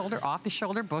 on the shoulder, off the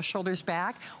shoulder, both shoulders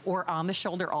back, or on the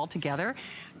shoulder all together.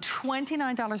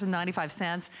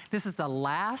 $29.95. This is the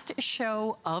last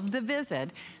show of the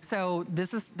visit, so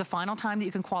this is the final time that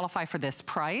you can qualify for this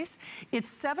price. It's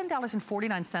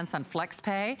 $7.49 on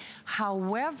FlexPay.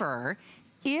 However,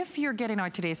 if you're getting our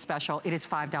today's special, it is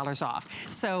 $5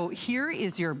 off. So here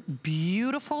is your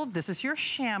beautiful, this is your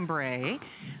chambray.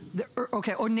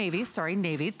 Okay, or navy, sorry,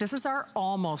 navy. This is our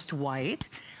almost white.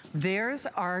 There's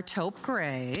our taupe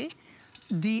gray,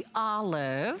 the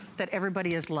olive that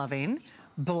everybody is loving,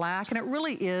 black, and it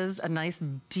really is a nice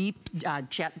deep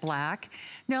jet black.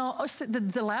 Now, so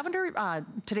the lavender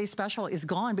today's special is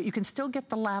gone, but you can still get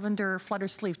the lavender flutter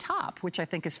sleeve top, which I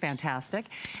think is fantastic.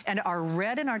 And our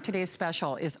red in our today's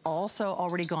special is also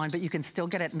already gone, but you can still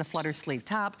get it in the flutter sleeve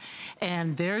top.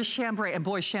 And there's chambray, and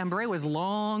boy, chambray was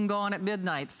long gone at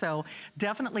midnight, so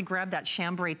definitely grab that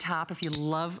chambray top if you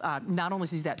love, not only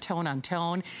to do that tone on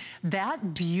tone,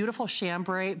 that beautiful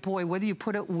chambray, boy, whether you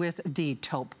put it with the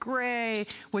taupe gray,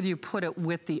 whether you put it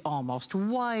with the almost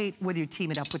white, whether you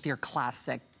team it up with your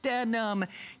classic denim,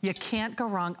 you can't go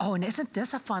wrong. Oh, and isn't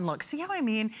this a fun look? See how I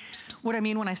mean? What I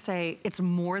mean when I say it's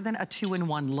more than a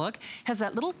 2-in-1 look. Has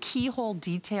that little keyhole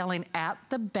detailing at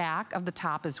the back of the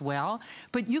top as well.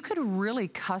 But you could really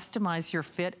customize your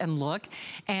fit and look.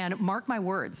 And mark my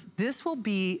words, this will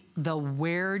be the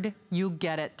where'd you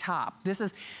get it top. This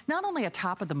is not only a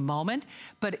top of the moment,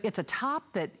 but it's a top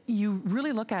that you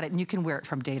really look at it and you can wear it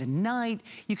from day to night.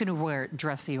 You can wear it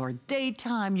dressy or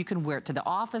daytime. You can wear it to the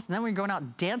office. And then when you're going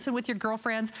out dancing with your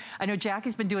girlfriends, I know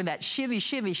Jackie's been doing that shimmy,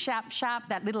 shimmy, shap, shap,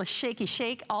 that little shaky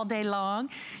shake all day long.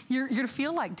 You're gonna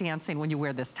feel like dancing when you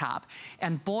wear this top.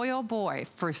 And boy, oh boy,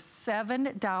 for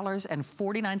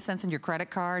 $7.49 in your credit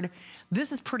card,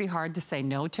 this is pretty hard to say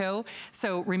no to.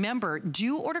 So remember,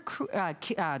 do order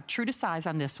true to size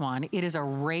on this one. It is a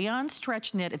rayon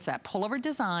stretch knit. It's that pullover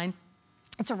design.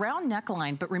 It's a round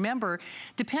neckline, but remember,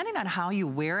 depending on how you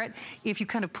wear it, if you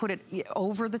kind of put it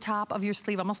over the top of your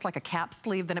sleeve, almost like a cap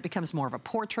sleeve, then it becomes more of a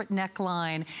portrait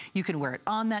neckline. You can wear it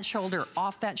on that shoulder,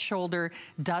 off that shoulder,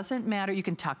 doesn't matter. You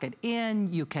can tuck it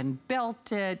in, you can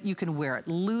belt it, you can wear it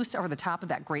loose over the top of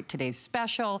that great today's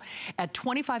special. At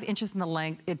 25 inches in the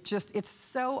length, it's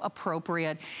so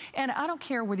appropriate. And I don't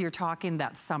care whether you're talking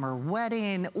that summer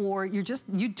wedding or you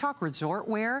talk resort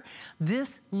wear,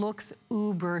 this looks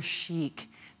uber chic.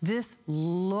 This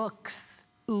looks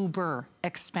uber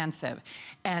expensive.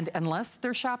 And unless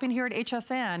they're shopping here at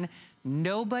HSN,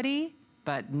 nobody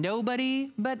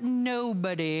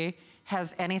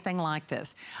has anything like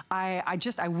this. I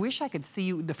wish I could see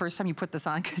you the first time you put this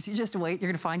on, because you just wait,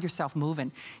 you're gonna find yourself moving.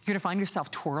 You're gonna find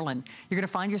yourself twirling. You're gonna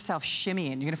find yourself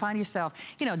shimmying. You're gonna find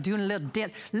yourself, you know, doing a little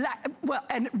dance. Well,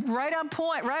 and right on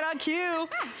point, right on cue.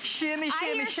 Shimmy,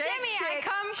 shimmy, shake, shimmy, shake. I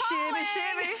come shimmy, calling.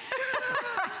 shimmy.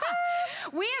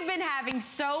 We have been having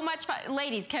so much fun.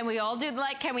 Ladies, can we all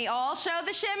can we all show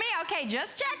the shimmy? Okay,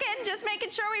 just checking, just making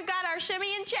sure we've got our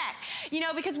shimmy in check. You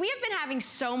know, because we have been having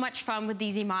so much fun with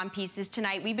these Iman pieces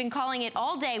tonight. We've been calling it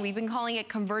all day. We've been calling it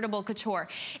convertible couture.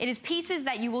 It is pieces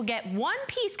that you will get. One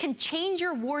piece can change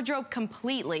your wardrobe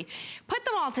completely. Put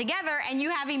them all together and you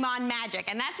have Iman magic.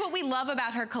 And that's what we love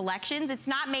about her collections. It's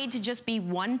not made to just be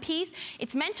one piece.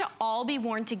 It's meant to all be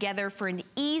worn together for an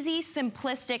easy,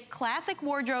 simplistic, classic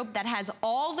wardrobe that has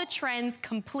all the trends,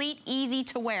 complete, easy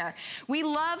to wear. We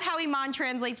love how Iman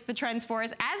translates the trends for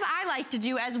us, as I like to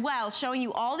do as well, showing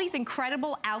you all these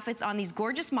incredible outfits on these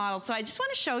gorgeous models. So I just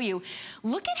want to show you,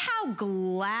 look at how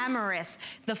glamorous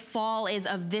the fall is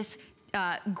of this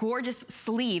gorgeous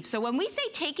sleeve. So when we say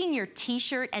taking your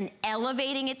t-shirt and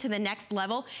elevating it to the next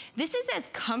level, this is as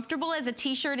comfortable as a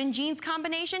t-shirt and jeans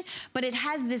combination, but it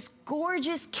has this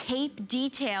gorgeous cape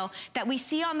detail that we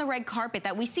see on the red carpet,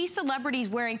 that we see celebrities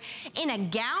wearing in a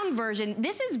gown version.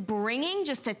 This is bringing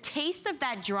just a taste of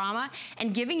that drama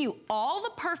and giving you all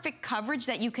the perfect coverage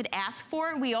that you could ask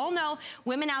for. We all know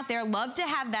women out there love to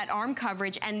have that arm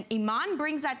coverage, and Iman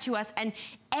brings that to us and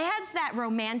adds that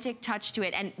romantic touch to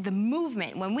it. And the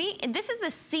movement. This is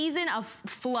the season of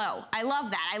flow. I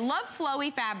love that. I love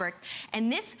flowy fabrics.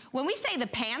 And this, when we say the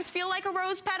pants feel like a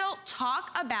rose petal,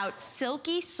 talk about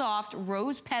silky, soft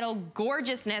rose petal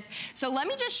gorgeousness. So let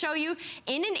me just show you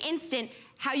in an instant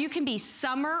how you can be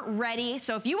summer ready.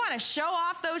 So if you want to show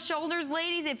off those shoulders,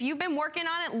 ladies, if you've been working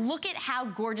on it, look at how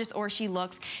gorgeous Orshi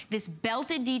looks. This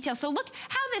belted detail. So look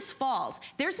how this falls.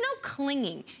 There's no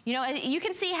clinging. You know, you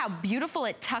can see how beautiful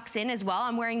it tucks in as well.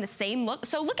 I'm wearing the same look.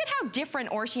 So look at how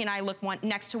different Orshi and I look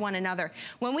next to one another.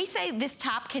 When we say this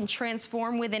top can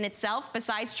transform within itself,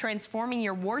 besides transforming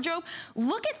your wardrobe,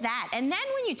 look at that. And then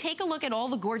when you take a look at all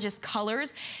the gorgeous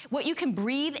colors, what you can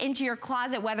breathe into your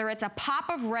closet, whether it's a pop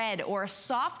of red or a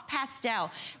soft pastel.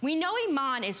 We know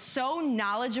Iman is so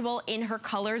knowledgeable in her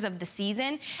colors of the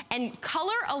season, and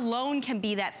color alone can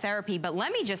be that therapy. But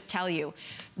let me just tell you,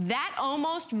 that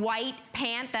almost white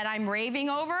pant that I'm raving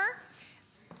over,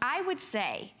 I would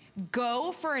say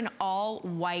go for an all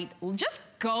white, just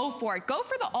go for it. Go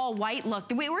for the all white look.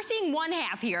 We're seeing one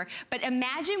half here, but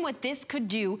imagine what this could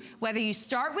do, whether you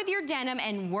start with your denim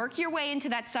and work your way into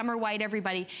that summer white,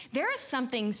 everybody. There is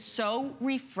something so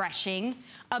refreshing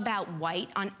about white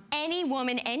on any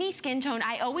woman, any skin tone.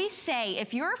 I always say,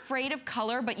 if you're afraid of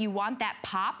color, but you want that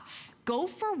pop, go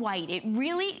for white. It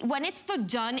really, when it's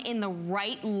done in the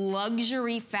right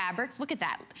luxury fabric, look at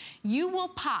that. You will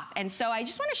pop. And so I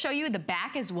just want to show you the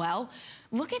back as well.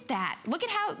 Look at that. Look at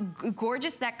how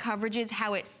gorgeous that coverage is,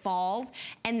 how it falls,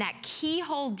 and that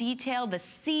keyhole detail, the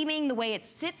seaming, the way it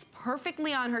sits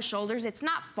perfectly on her shoulders. It's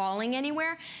not falling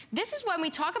anywhere. This is when we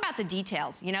talk about the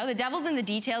details. You know, the devil's in the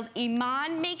details.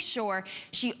 Iman makes sure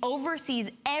she oversees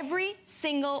every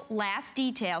single last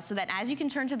detail so that as you can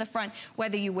turn to the front,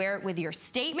 whether you wear it with your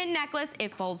statement necklace,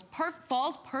 it falls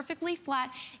perfectly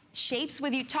flat, shapes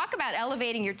with you. Talk about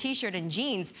elevating your t-shirt and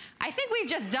jeans. I think we've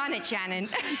just done it, Shannon.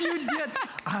 You did.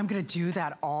 I'm gonna do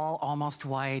that all almost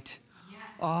white. Yes.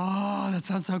 Oh, that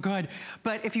sounds so good.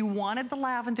 But if you wanted the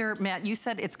lavender, Matt, you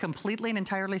said it's completely and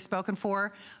entirely spoken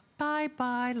for.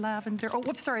 Bye-bye lavender. Oh,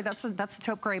 whoops, sorry, that's the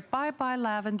taupe gray. Bye-bye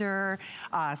lavender.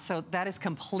 So that is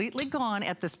completely gone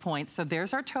at this point. So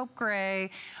there's our taupe gray,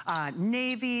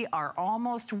 navy, our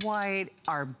almost white,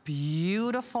 our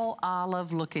beautiful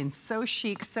olive, looking so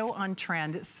chic, so on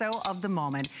trend, so of the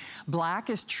moment.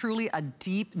 Black is truly a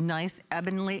deep, nice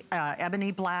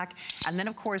ebony black. And then,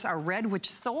 of course, our red, which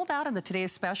sold out in the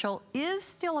today's special, is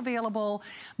still available.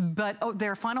 But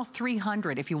there are final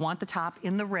 300 if you want the top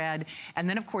in the red. And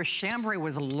then, of course, chambray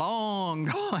was long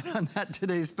gone on that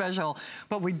today's special,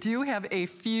 but we do have a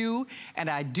few, and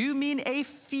I do mean a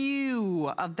few,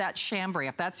 of that chambray.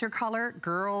 If that's your color,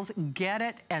 girls, get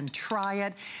it and try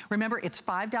it. Remember, it's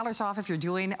 $5 off if you're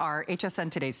doing our HSN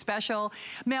Today's Special.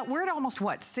 Matt, we're at almost,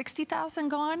 what, 60,000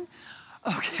 gone?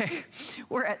 Okay,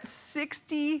 we're at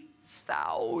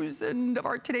 60,000 of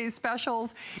our today's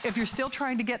specials. If you're still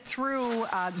trying to get through,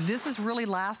 this is really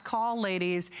last call,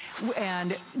 ladies.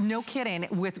 And no kidding,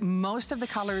 with most of the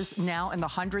colors now in the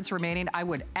hundreds remaining, I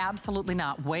would absolutely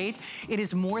not wait. It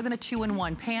is more than a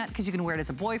 2-in-1 pant because you can wear it as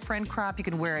a boyfriend crop, you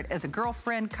can wear it as a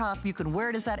girlfriend cuff, you can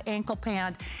wear it as that ankle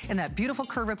pant and that beautiful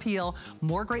curve appeal.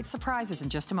 More great surprises in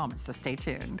just a moment, so stay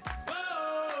tuned.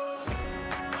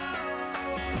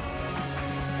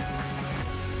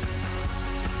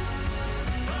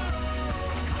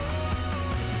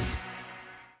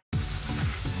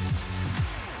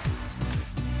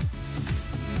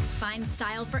 Find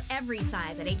style for every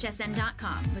size at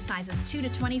hsn.com with sizes 2 to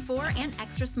 24 and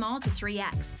extra small to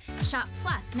 3X. Shop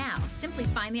Plus now. Simply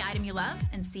find the item you love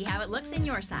and see how it looks in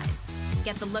your size.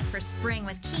 Get the look for spring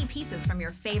with key pieces from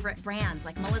your favorite brands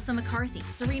like Melissa McCarthy,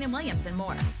 Serena Williams, and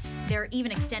more. There are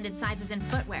even extended sizes in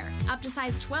footwear, up to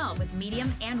size 12 with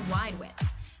medium and wide widths.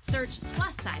 Search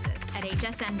Plus sizes at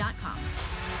hsn.com.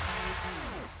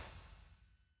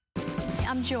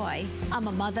 I'm Joy. I'm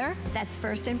a mother, that's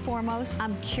first and foremost.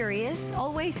 I'm curious,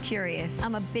 always curious.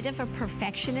 I'm a bit of a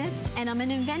perfectionist, and I'm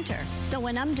an inventor. So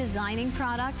when I'm designing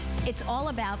product, it's all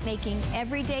about making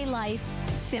everyday life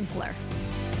simpler.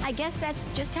 I guess that's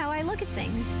just how I look at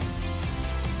things.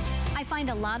 I find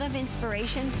a lot of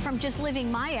inspiration from just living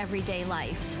my everyday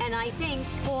life. And I think,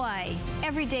 boy,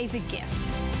 every day's a gift.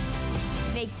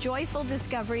 Make joyful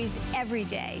discoveries every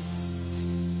day.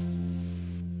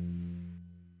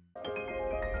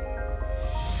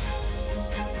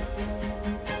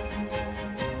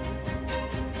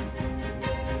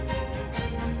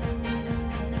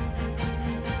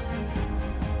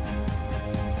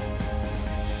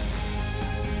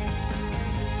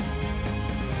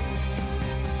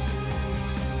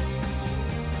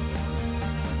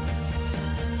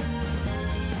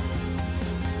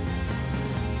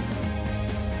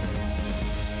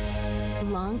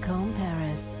 Lancôme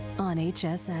Paris on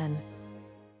HSN.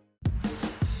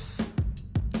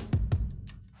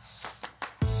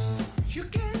 You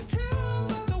can tell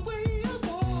by the way I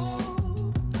walk.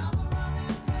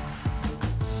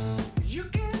 You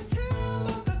can tell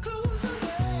by the clothes I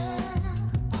wear.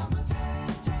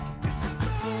 It's a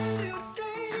brand new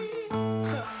day.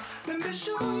 Let me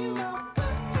show you my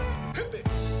birthday.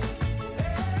 Hey,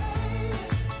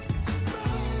 it's a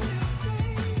brand new day.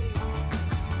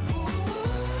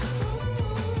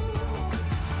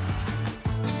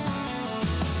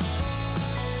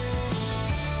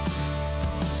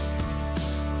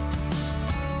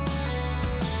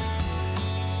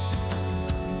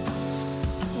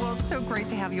 Well, so great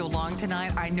to have you along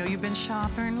tonight. I know you've been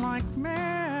shopping like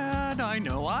mad. I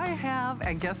know I have.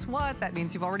 And guess what? That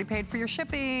means you've already paid for your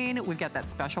shipping. We've got that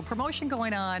special promotion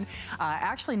going on.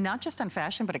 Actually, not just on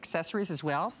fashion, but accessories as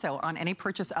well. So on any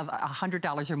purchase of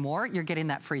 $100 or more, you're getting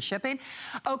that free shipping.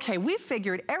 Okay, we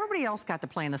figured everybody else got to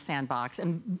play in the sandbox,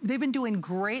 and they've been doing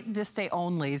great this day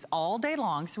onlys all day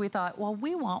long. So we thought, well,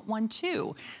 we want one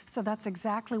too. So that's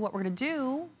exactly what we're gonna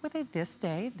do with a this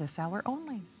day, this hour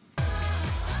only.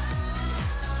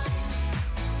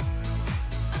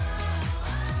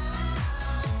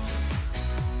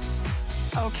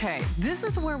 Okay, this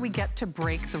is where we get to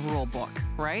break the rule book,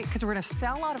 right? Because we're gonna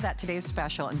sell out of that today's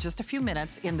special in just a few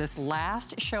minutes in this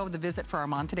last show of the visit for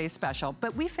Iman today's special.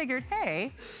 But we figured,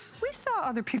 hey, we saw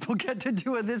other people get to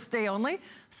do it this day only,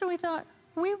 so we thought,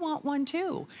 we want one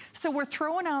too. So we're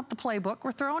throwing out the playbook,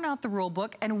 we're throwing out the rule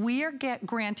book, and we are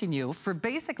granting you, for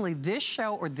basically this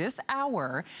show or this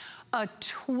hour, a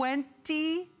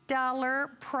 $20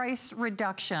 price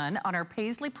reduction on our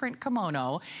paisley print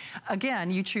kimono. Again,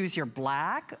 you choose your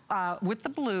black with the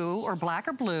blue, or black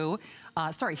or blue.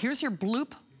 Sorry, here's your blue.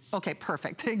 Okay,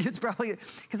 perfect. It's probably,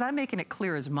 because I'm making it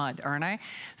clear as mud, aren't I?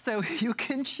 So you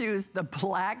can choose the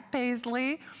black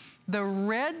paisley, the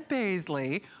red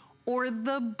paisley, or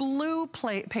the blue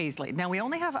paisley. Now, we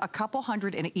only have a couple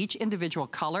hundred in each individual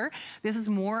color. This is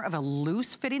more of a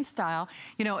loose fitting style.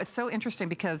 You know, it's so interesting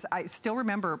because I still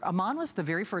remember Iman was the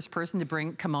very first person to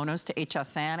bring kimonos to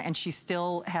HSN, and she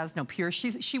still has no peer.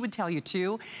 She would tell you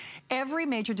too, every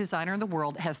major designer in the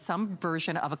world has some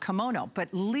version of a kimono, but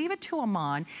leave it to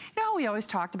Iman. You know how we always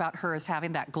talked about her as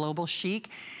having that global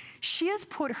chic? She has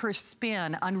put her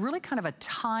spin on really kind of a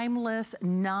timeless,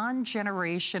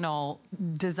 non-generational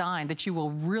design that you will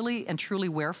really and truly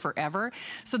wear forever.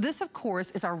 So this, of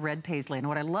course, is our red paisley. And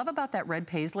what I love about that red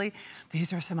paisley,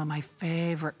 these are some of my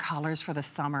favorite colors for the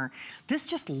summer. This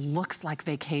just looks like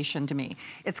vacation to me.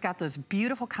 It's got those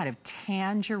beautiful kind of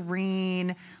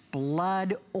tangerine,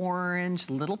 blood orange,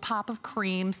 little pop of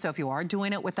cream. So if you are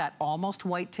doing it with that almost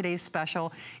white today's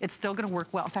special, it's still gonna work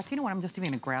well. In fact, you know what, I'm just even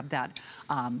gonna grab that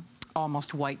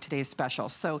almost white today's special.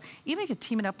 So even if you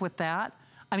team it up with that,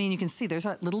 I mean, you can see there's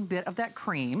a little bit of that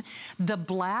cream. The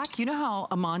black, you know how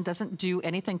Iman doesn't do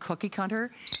anything cookie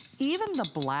cutter? Even the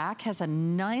black has a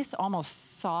nice,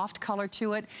 almost soft color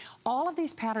to it. All of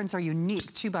these patterns are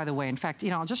unique too, by the way. In fact, you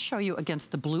know, I'll just show you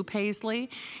against the blue paisley.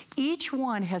 Each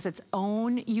one has its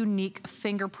own unique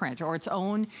fingerprint or its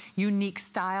own unique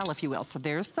style, if you will. So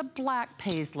there's the black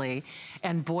paisley,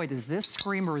 and boy, does this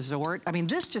scream resort. I mean,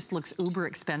 this just looks uber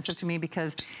expensive to me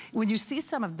because when you see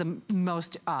some of the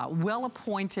most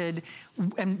well-appointed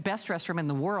and best dressed women in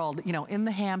the world, you know, in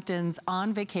the Hamptons,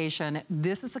 on vacation,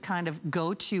 this is the kind of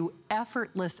go-to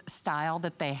effortless style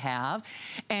that they have.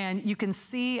 And you can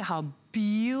see how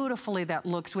beautifully that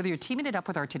looks, whether you're teaming it up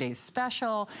with our today's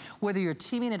special, whether you're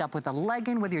teaming it up with a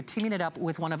legging, whether you're teaming it up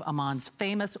with one of Iman's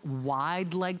famous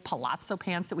wide leg palazzo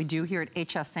pants that we do here at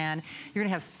HSN. You're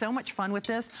gonna have so much fun with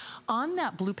this. On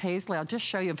that blue paisley, I'll just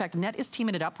show you. In fact, Net is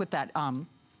teaming it up with that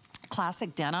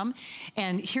classic denim,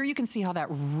 and here you can see how that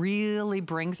really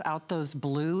brings out those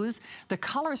blues. The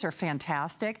colors are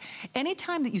fantastic.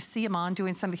 Anytime that you see Iman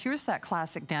doing something, here's that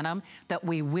classic denim that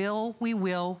we will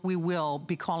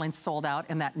be calling sold out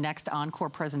in that next encore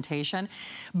presentation.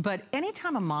 But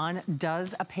anytime Iman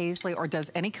does a paisley or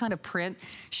does any kind of print,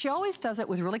 she always does it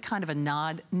with really kind of a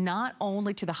nod, not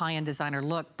only to the high-end designer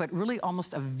look, but really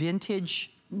almost a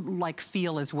vintage like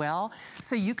feel as well.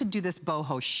 So you could do this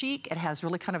boho chic. It has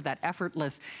really kind of that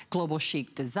effortless global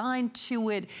chic design to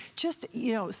it. Just,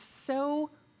 you know, so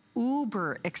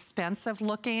uber expensive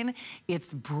looking.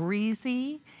 It's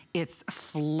breezy. It's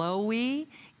flowy,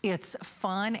 it's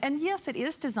fun, and yes, it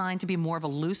is designed to be more of a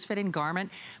loose-fitting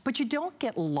garment, but you don't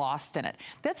get lost in it.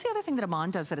 That's the other thing that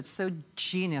Iman does that it's so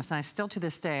genius, and I still to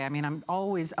this day, I mean, I'm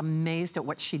always amazed at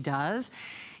what she does.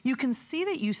 You can see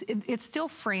that it still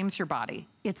frames your body.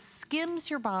 It skims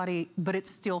your body, but it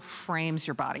still frames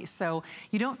your body. So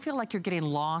you don't feel like you're getting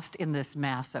lost in this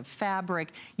massive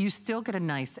fabric. You still get a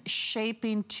nice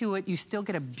shaping to it. You still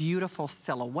get a beautiful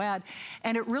silhouette.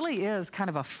 And it really is kind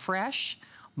of a fresh,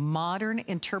 modern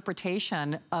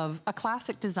interpretation of a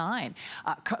classic design.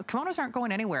 Kimonos aren't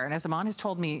going anywhere, and as Iman has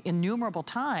told me innumerable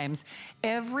times,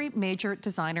 every major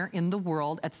designer in the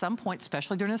world at some point,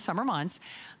 especially during the summer months,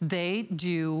 they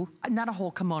do, not a whole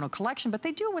kimono collection, but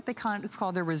they do what they kind of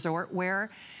call their resort wear.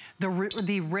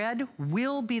 The red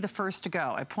will be the first to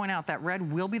go. I point out that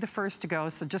red will be the first to go,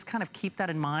 so just kind of keep that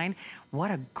in mind.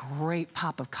 What a great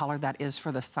pop of color that is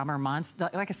for the summer months.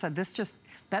 Like I said, this just,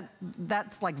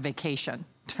 that's like vacation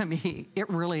to me. It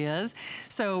really is.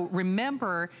 So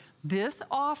remember, this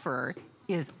offer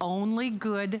is only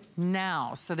good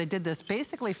now. So they did this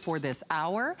basically for this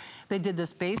hour. They did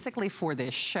this basically for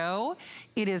this show.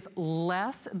 It is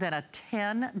less than a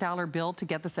 $10 bill to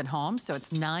get this at home. So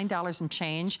it's $9 and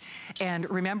change. And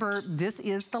remember, this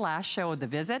is the last show of the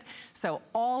visit. So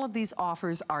all of these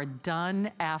offers are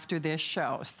done after this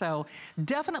show. So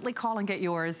definitely call and get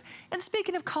yours. And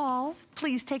speaking of calls,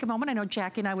 please take a moment. I know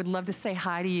Jackie and I would love to say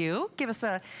hi to you. Give us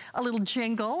a little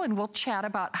jingle and we'll chat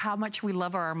about how much we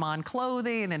love our Iman clothing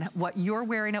and what you're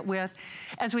wearing it with.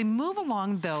 As we move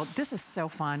along though, this is so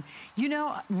fun. You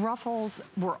know, ruffles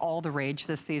were all the rage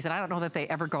this season. I don't know that they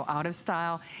ever go out of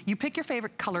style. You pick your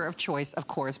favorite color of choice, of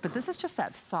course, but this is just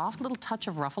that soft little touch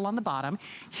of ruffle on the bottom.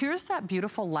 Here's that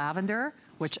beautiful lavender,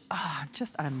 which, I'm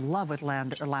in love with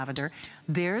lavender.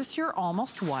 There's your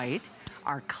almost white.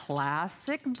 Our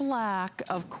classic black,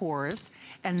 of course,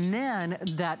 and then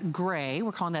that gray,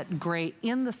 we're calling that gray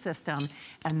in the system,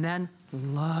 and then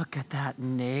look at that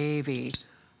navy.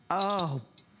 Oh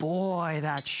boy,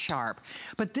 that's sharp.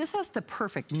 But this has the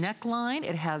perfect neckline,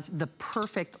 it has the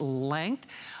perfect length.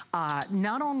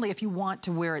 Not only if you want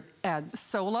to wear it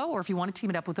solo, or if you want to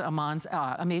team it up with Iman's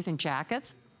amazing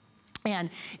jackets.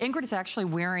 And Ingrid is actually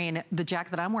wearing the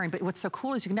jacket that I'm wearing, but what's so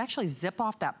cool is you can actually zip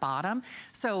off that bottom.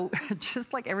 So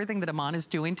just like everything that Iman is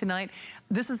doing tonight,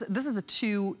 this is a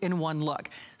 2-in-1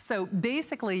 look. So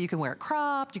basically you can wear it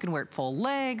cropped, you can wear it full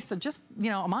legs. So just,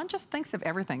 you know, Iman just thinks of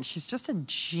everything. She's just a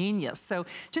genius. So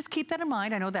just keep that in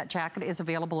mind. I know that jacket is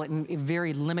available in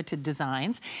very limited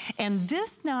designs. And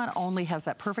this not only has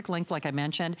that perfect length, like I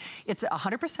mentioned, it's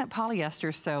 100%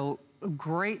 polyester, so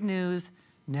great news.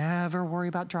 Never worry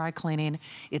about dry cleaning.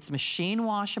 It's machine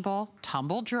washable,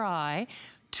 tumble dry,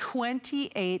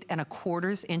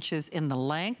 28¼ inches in the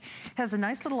length. Has a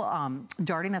nice little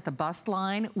darting at the bust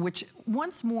line, which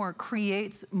once more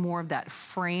creates more of that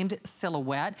framed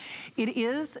silhouette. It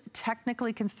is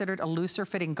technically considered a looser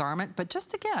fitting garment, but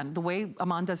just again, the way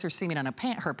Iman does her seaming on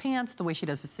her pants, the way she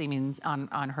does the seaming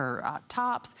on her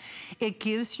tops, it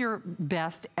gives your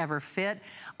best ever fit.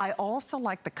 I also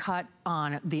like the cut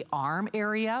on the arm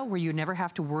area where you never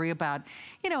have to worry about,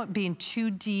 you know, it being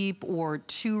too deep or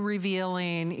too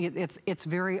revealing. It's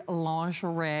very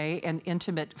lingerie and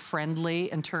intimate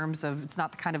friendly in terms of it's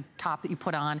not the kind of top that you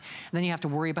put on and then you have to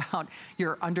worry about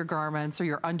your undergarments or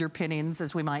your underpinnings,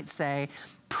 as we might say.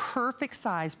 Perfect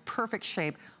size, perfect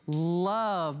shape.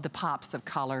 Love the pops of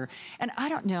color. And I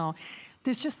don't know,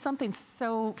 there's just something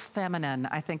so feminine,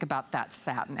 I think, about that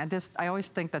satin. And I always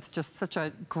think that's just such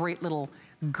a great little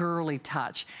girly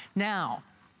touch. Now,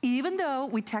 even though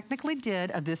we technically did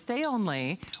a this day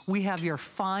only, we have your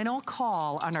final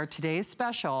call on our today's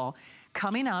special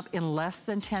coming up in less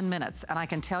than 10 minutes. And I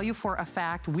can tell you for a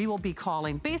fact, we will be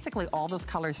calling basically all those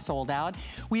colors sold out.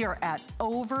 We are at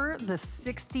over the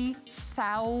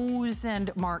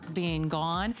 60,000 mark being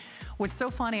gone. What's so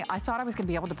funny, I thought I was gonna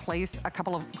be able to place a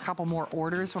couple more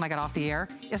orders when I got off the air.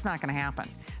 It's not gonna happen.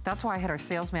 That's why I had our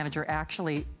sales manager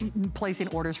actually placing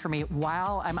orders for me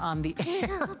while I'm on the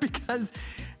air, because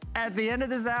at the end of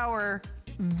this hour,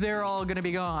 they're all gonna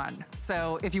be gone.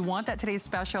 So if you want that today's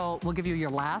special, we'll give you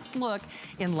your last look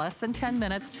in less than 10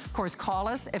 minutes. Of course, call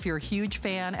us if you're a huge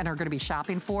fan and are gonna be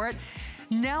shopping for it.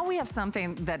 Now we have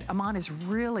something that Iman is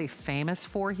really famous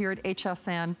for here at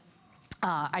HSN.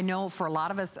 I know for a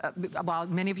lot of us, well,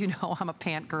 many of you know I'm a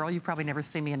pant girl. You've probably never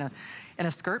seen me in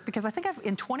a skirt, because I think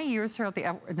in 20 years here at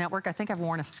the network, I think I've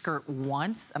worn a skirt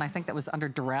once, and I think that was under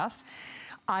duress.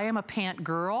 I am a pant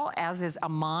girl, as is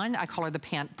Iman. I call her the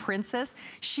pant princess.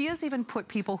 She has even put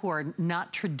people who are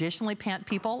not traditionally pant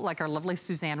people, like our lovely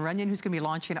Suzanne Runyon, who's gonna be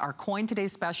launching our Coin Today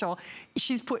special.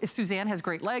 Suzanne has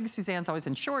great legs. Suzanne's always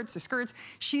in shorts or skirts.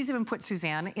 She's even put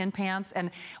Suzanne in pants.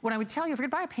 And when I would tell you, if you're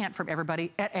gonna buy a pant from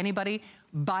anybody,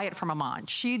 buy it from Iman.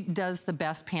 She does the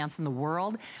best pants in the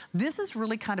world. This is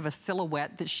really kind of a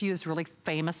silhouette that she is really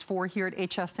famous for here at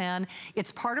HSN.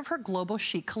 It's part of her global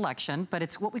chic collection, but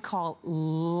it's what we call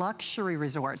luxury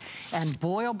resort. And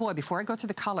boy, oh boy, before I go through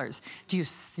the colors, do you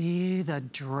see the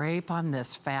drape on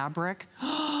this fabric?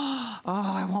 Oh,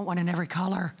 I want one in every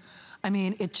color. I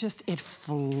mean, it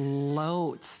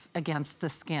floats against the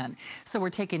skin. So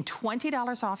we're taking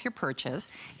 $20 off your purchase.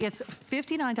 It's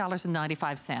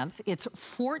 $59.95. It's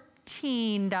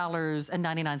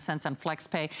 $14.99 on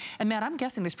FlexPay. And Matt, I'm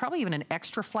guessing there's probably even an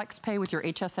extra FlexPay with your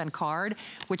HSN card,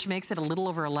 which makes it a little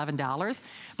over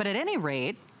 $11. But at any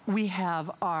rate, we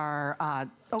have our,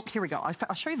 oh, here we go.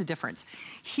 I'll show you the difference.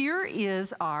 Here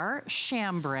is our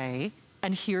chambray,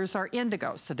 and here's our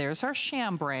indigo. So there's our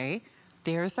chambray.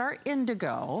 There's our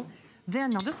indigo. Then,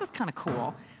 now this is kind of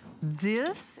cool.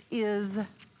 This is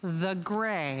the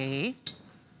gray,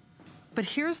 but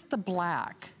here's the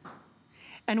black.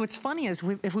 And what's funny is,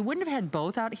 if we wouldn't have had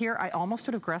both out here, I almost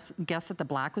would have guessed that the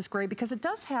black was gray, because it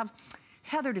does have,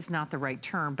 heathered is not the right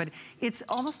term, but it's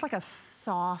almost like a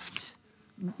soft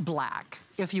black,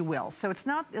 if you will. So it's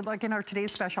not like in our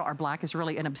today's special, our black is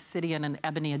really an obsidian and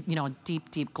ebony, you know, a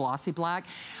deep, deep glossy black.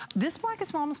 This black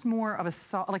is almost more of a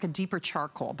like a deeper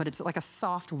charcoal, but it's like a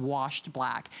soft washed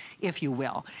black, if you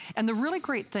will. And the really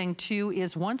great thing too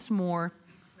is, once more,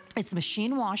 it's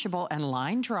machine washable and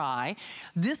line dry.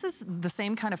 This is the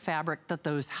same kind of fabric that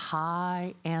those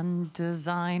high-end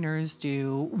designers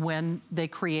do when they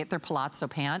create their palazzo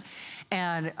pant.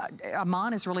 And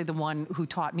Iman is really the one who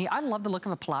taught me. I love the look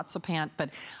of a palazzo pant,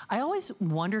 but I always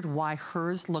wondered why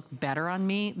hers looked better on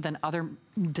me than other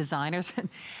designers.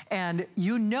 And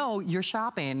you know you're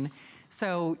shopping,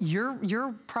 so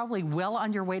you're probably well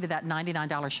on your way to that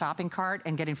 $99 shopping cart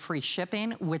and getting free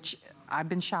shipping, which I've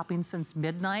been shopping since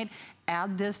midnight.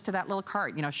 Add this to that little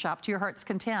cart, you know, shop to your heart's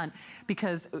content,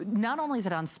 because not only is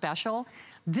it on special,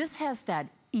 this has that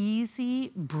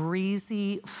easy,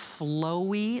 breezy,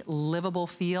 flowy, livable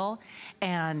feel.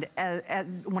 And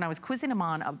when I was quizzing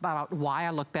Iman about why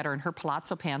I look better in her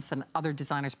palazzo pants than other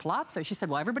designers' palazzo, she said,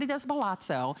 well, everybody does a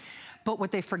palazzo, but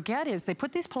what they forget is they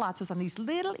put these palazzos on these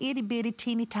little itty bitty,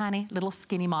 teeny tiny, little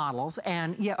skinny models.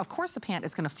 And yeah, of course the pant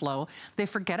is gonna flow. They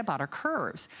forget about her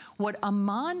curves. What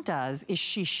Iman does is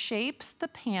she shapes the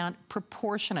pant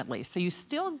proportionately. So you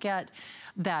still get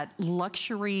that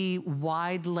luxury,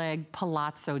 wide leg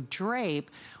palazzo drape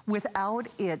without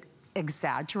it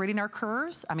exaggerating our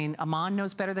curves. I mean, Iman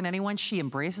knows better than anyone. She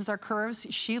embraces our curves.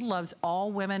 She loves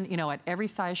all women, you know, at every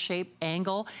size, shape,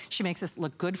 angle. She makes us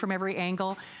look good from every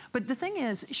angle. But the thing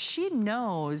is, she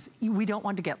knows we don't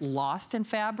want to get lost in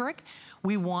fabric.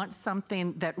 We want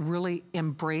something that really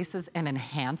embraces and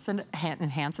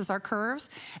enhances our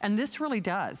curves. And this really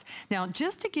does. Now,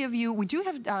 just to give you, we do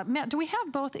have, Matt, do we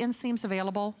have both inseams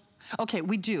available? Okay,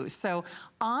 we do. So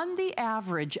on the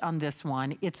average on this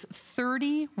one, it's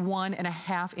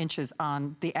 31.5 inches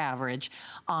on the average.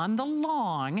 On the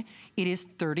long, it is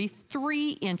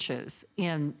 33 inches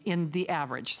in the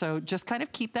average. So just kind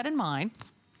of keep that in mind.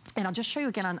 And I'll just show you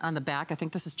again on the back. I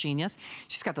think this is genius.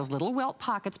 She's got those little welt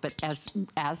pockets, but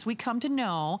as we come to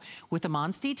know with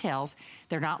Iman's details,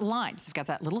 they're not lined. So you've got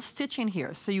that little stitching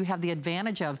here. So you have the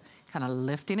advantage of kind of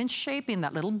lifting and shaping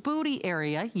that little booty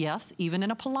area, yes, even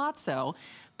in a palazzo,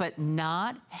 but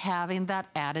not having that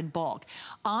added bulk.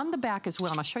 On the back as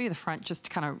well, and I'll show you the front just to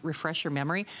kind of refresh your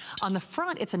memory. On the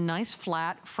front, it's a nice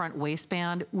flat front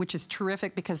waistband, which is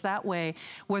terrific because that way,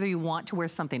 whether you want to wear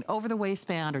something over the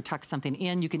waistband or tuck something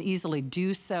in, you can easily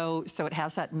do so. So it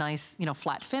has that nice, you know,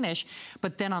 flat finish.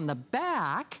 But then on the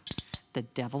back, the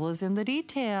devil is in the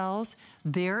details.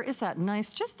 There is that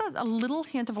nice, just a little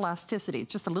hint of elasticity,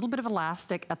 just a little bit of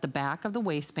elastic at the back of the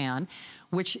waistband,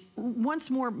 which once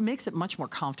more makes it much more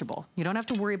comfortable. You don't have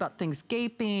to worry about things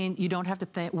gaping. You don't have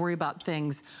to worry about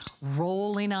things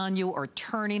rolling on you or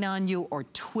turning on you or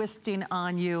twisting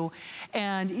on you.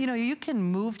 And you know, you can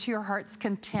move to your heart's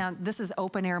content. This is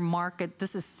open air market.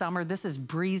 This is summer. This is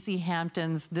breezy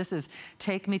Hamptons. This is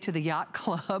take me to the yacht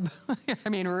club. I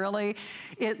mean, really,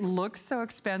 it looks so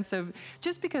expensive.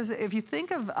 Just because if you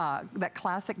think of that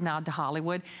classic nod to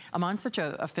Hollywood, I'm on such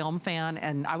a film fan,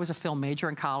 and I was a film major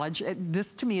in college.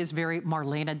 This to me is very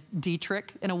Marlene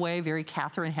Dietrich in a way, very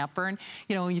Katharine Hepburn.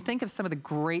 You know, when you think of some of the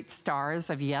great stars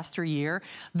of yesteryear,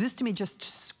 this to me just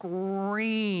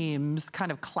screams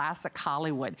kind of classic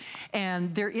Hollywood.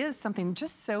 And there is something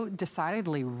just so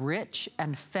decidedly rich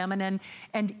and feminine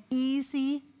and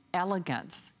easy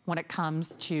elegance when it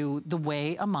comes to the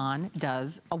way Iman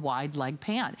does a wide leg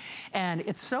pant. And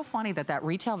it's so funny that that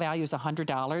retail value is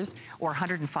 $100 or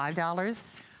 $105.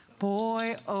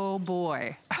 Boy, oh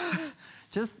boy.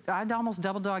 I'd almost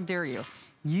double dog dare you.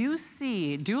 You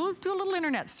see, do a little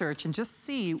internet search and just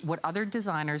see what other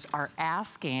designers are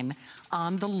asking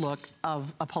on the look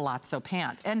of a palazzo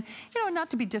pant. And, you know, not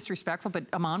to be disrespectful, but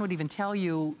Iman would even tell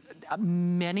you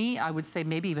many, I would say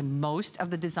maybe even most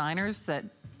of the designers that,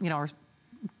 you know, are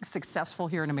successful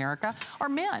here in America are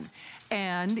men.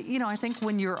 And, you know, I think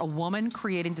when you're a woman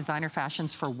creating designer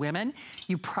fashions for women,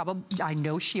 you probably, I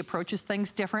know she approaches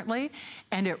things differently,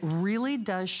 and it really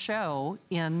does show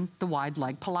in the wide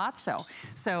leg palazzo.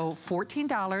 So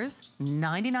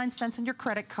 $14.99 on your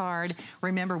credit card.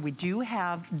 Remember, we do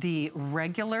have the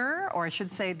regular, or I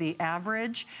should say the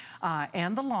average,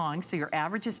 and the long. So your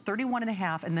average is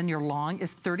 31.5, and then your long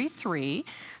is 33.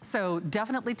 So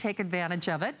definitely take advantage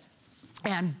of it.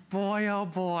 And boy, oh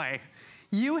boy,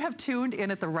 you have tuned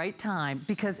in at the right time,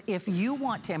 because if you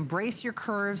want to embrace your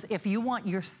curves, if you want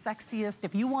your sexiest,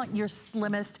 if you want your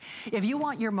slimmest, if you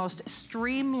want your most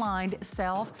streamlined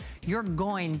self, you're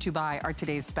going to buy our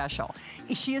today's special.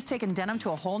 She has taken denim to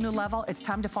a whole new level. It's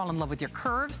time to fall in love with your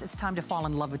curves. It's time to fall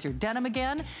in love with your denim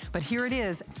again. But here it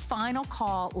is, final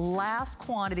call, last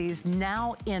quantities,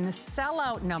 now in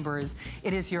sellout numbers.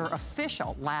 It is your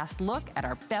official last look at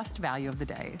our best value of the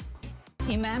day.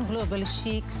 Iman Global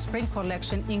Chic Spring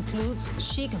Collection includes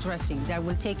chic dressing that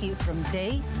will take you from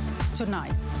day to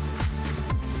night.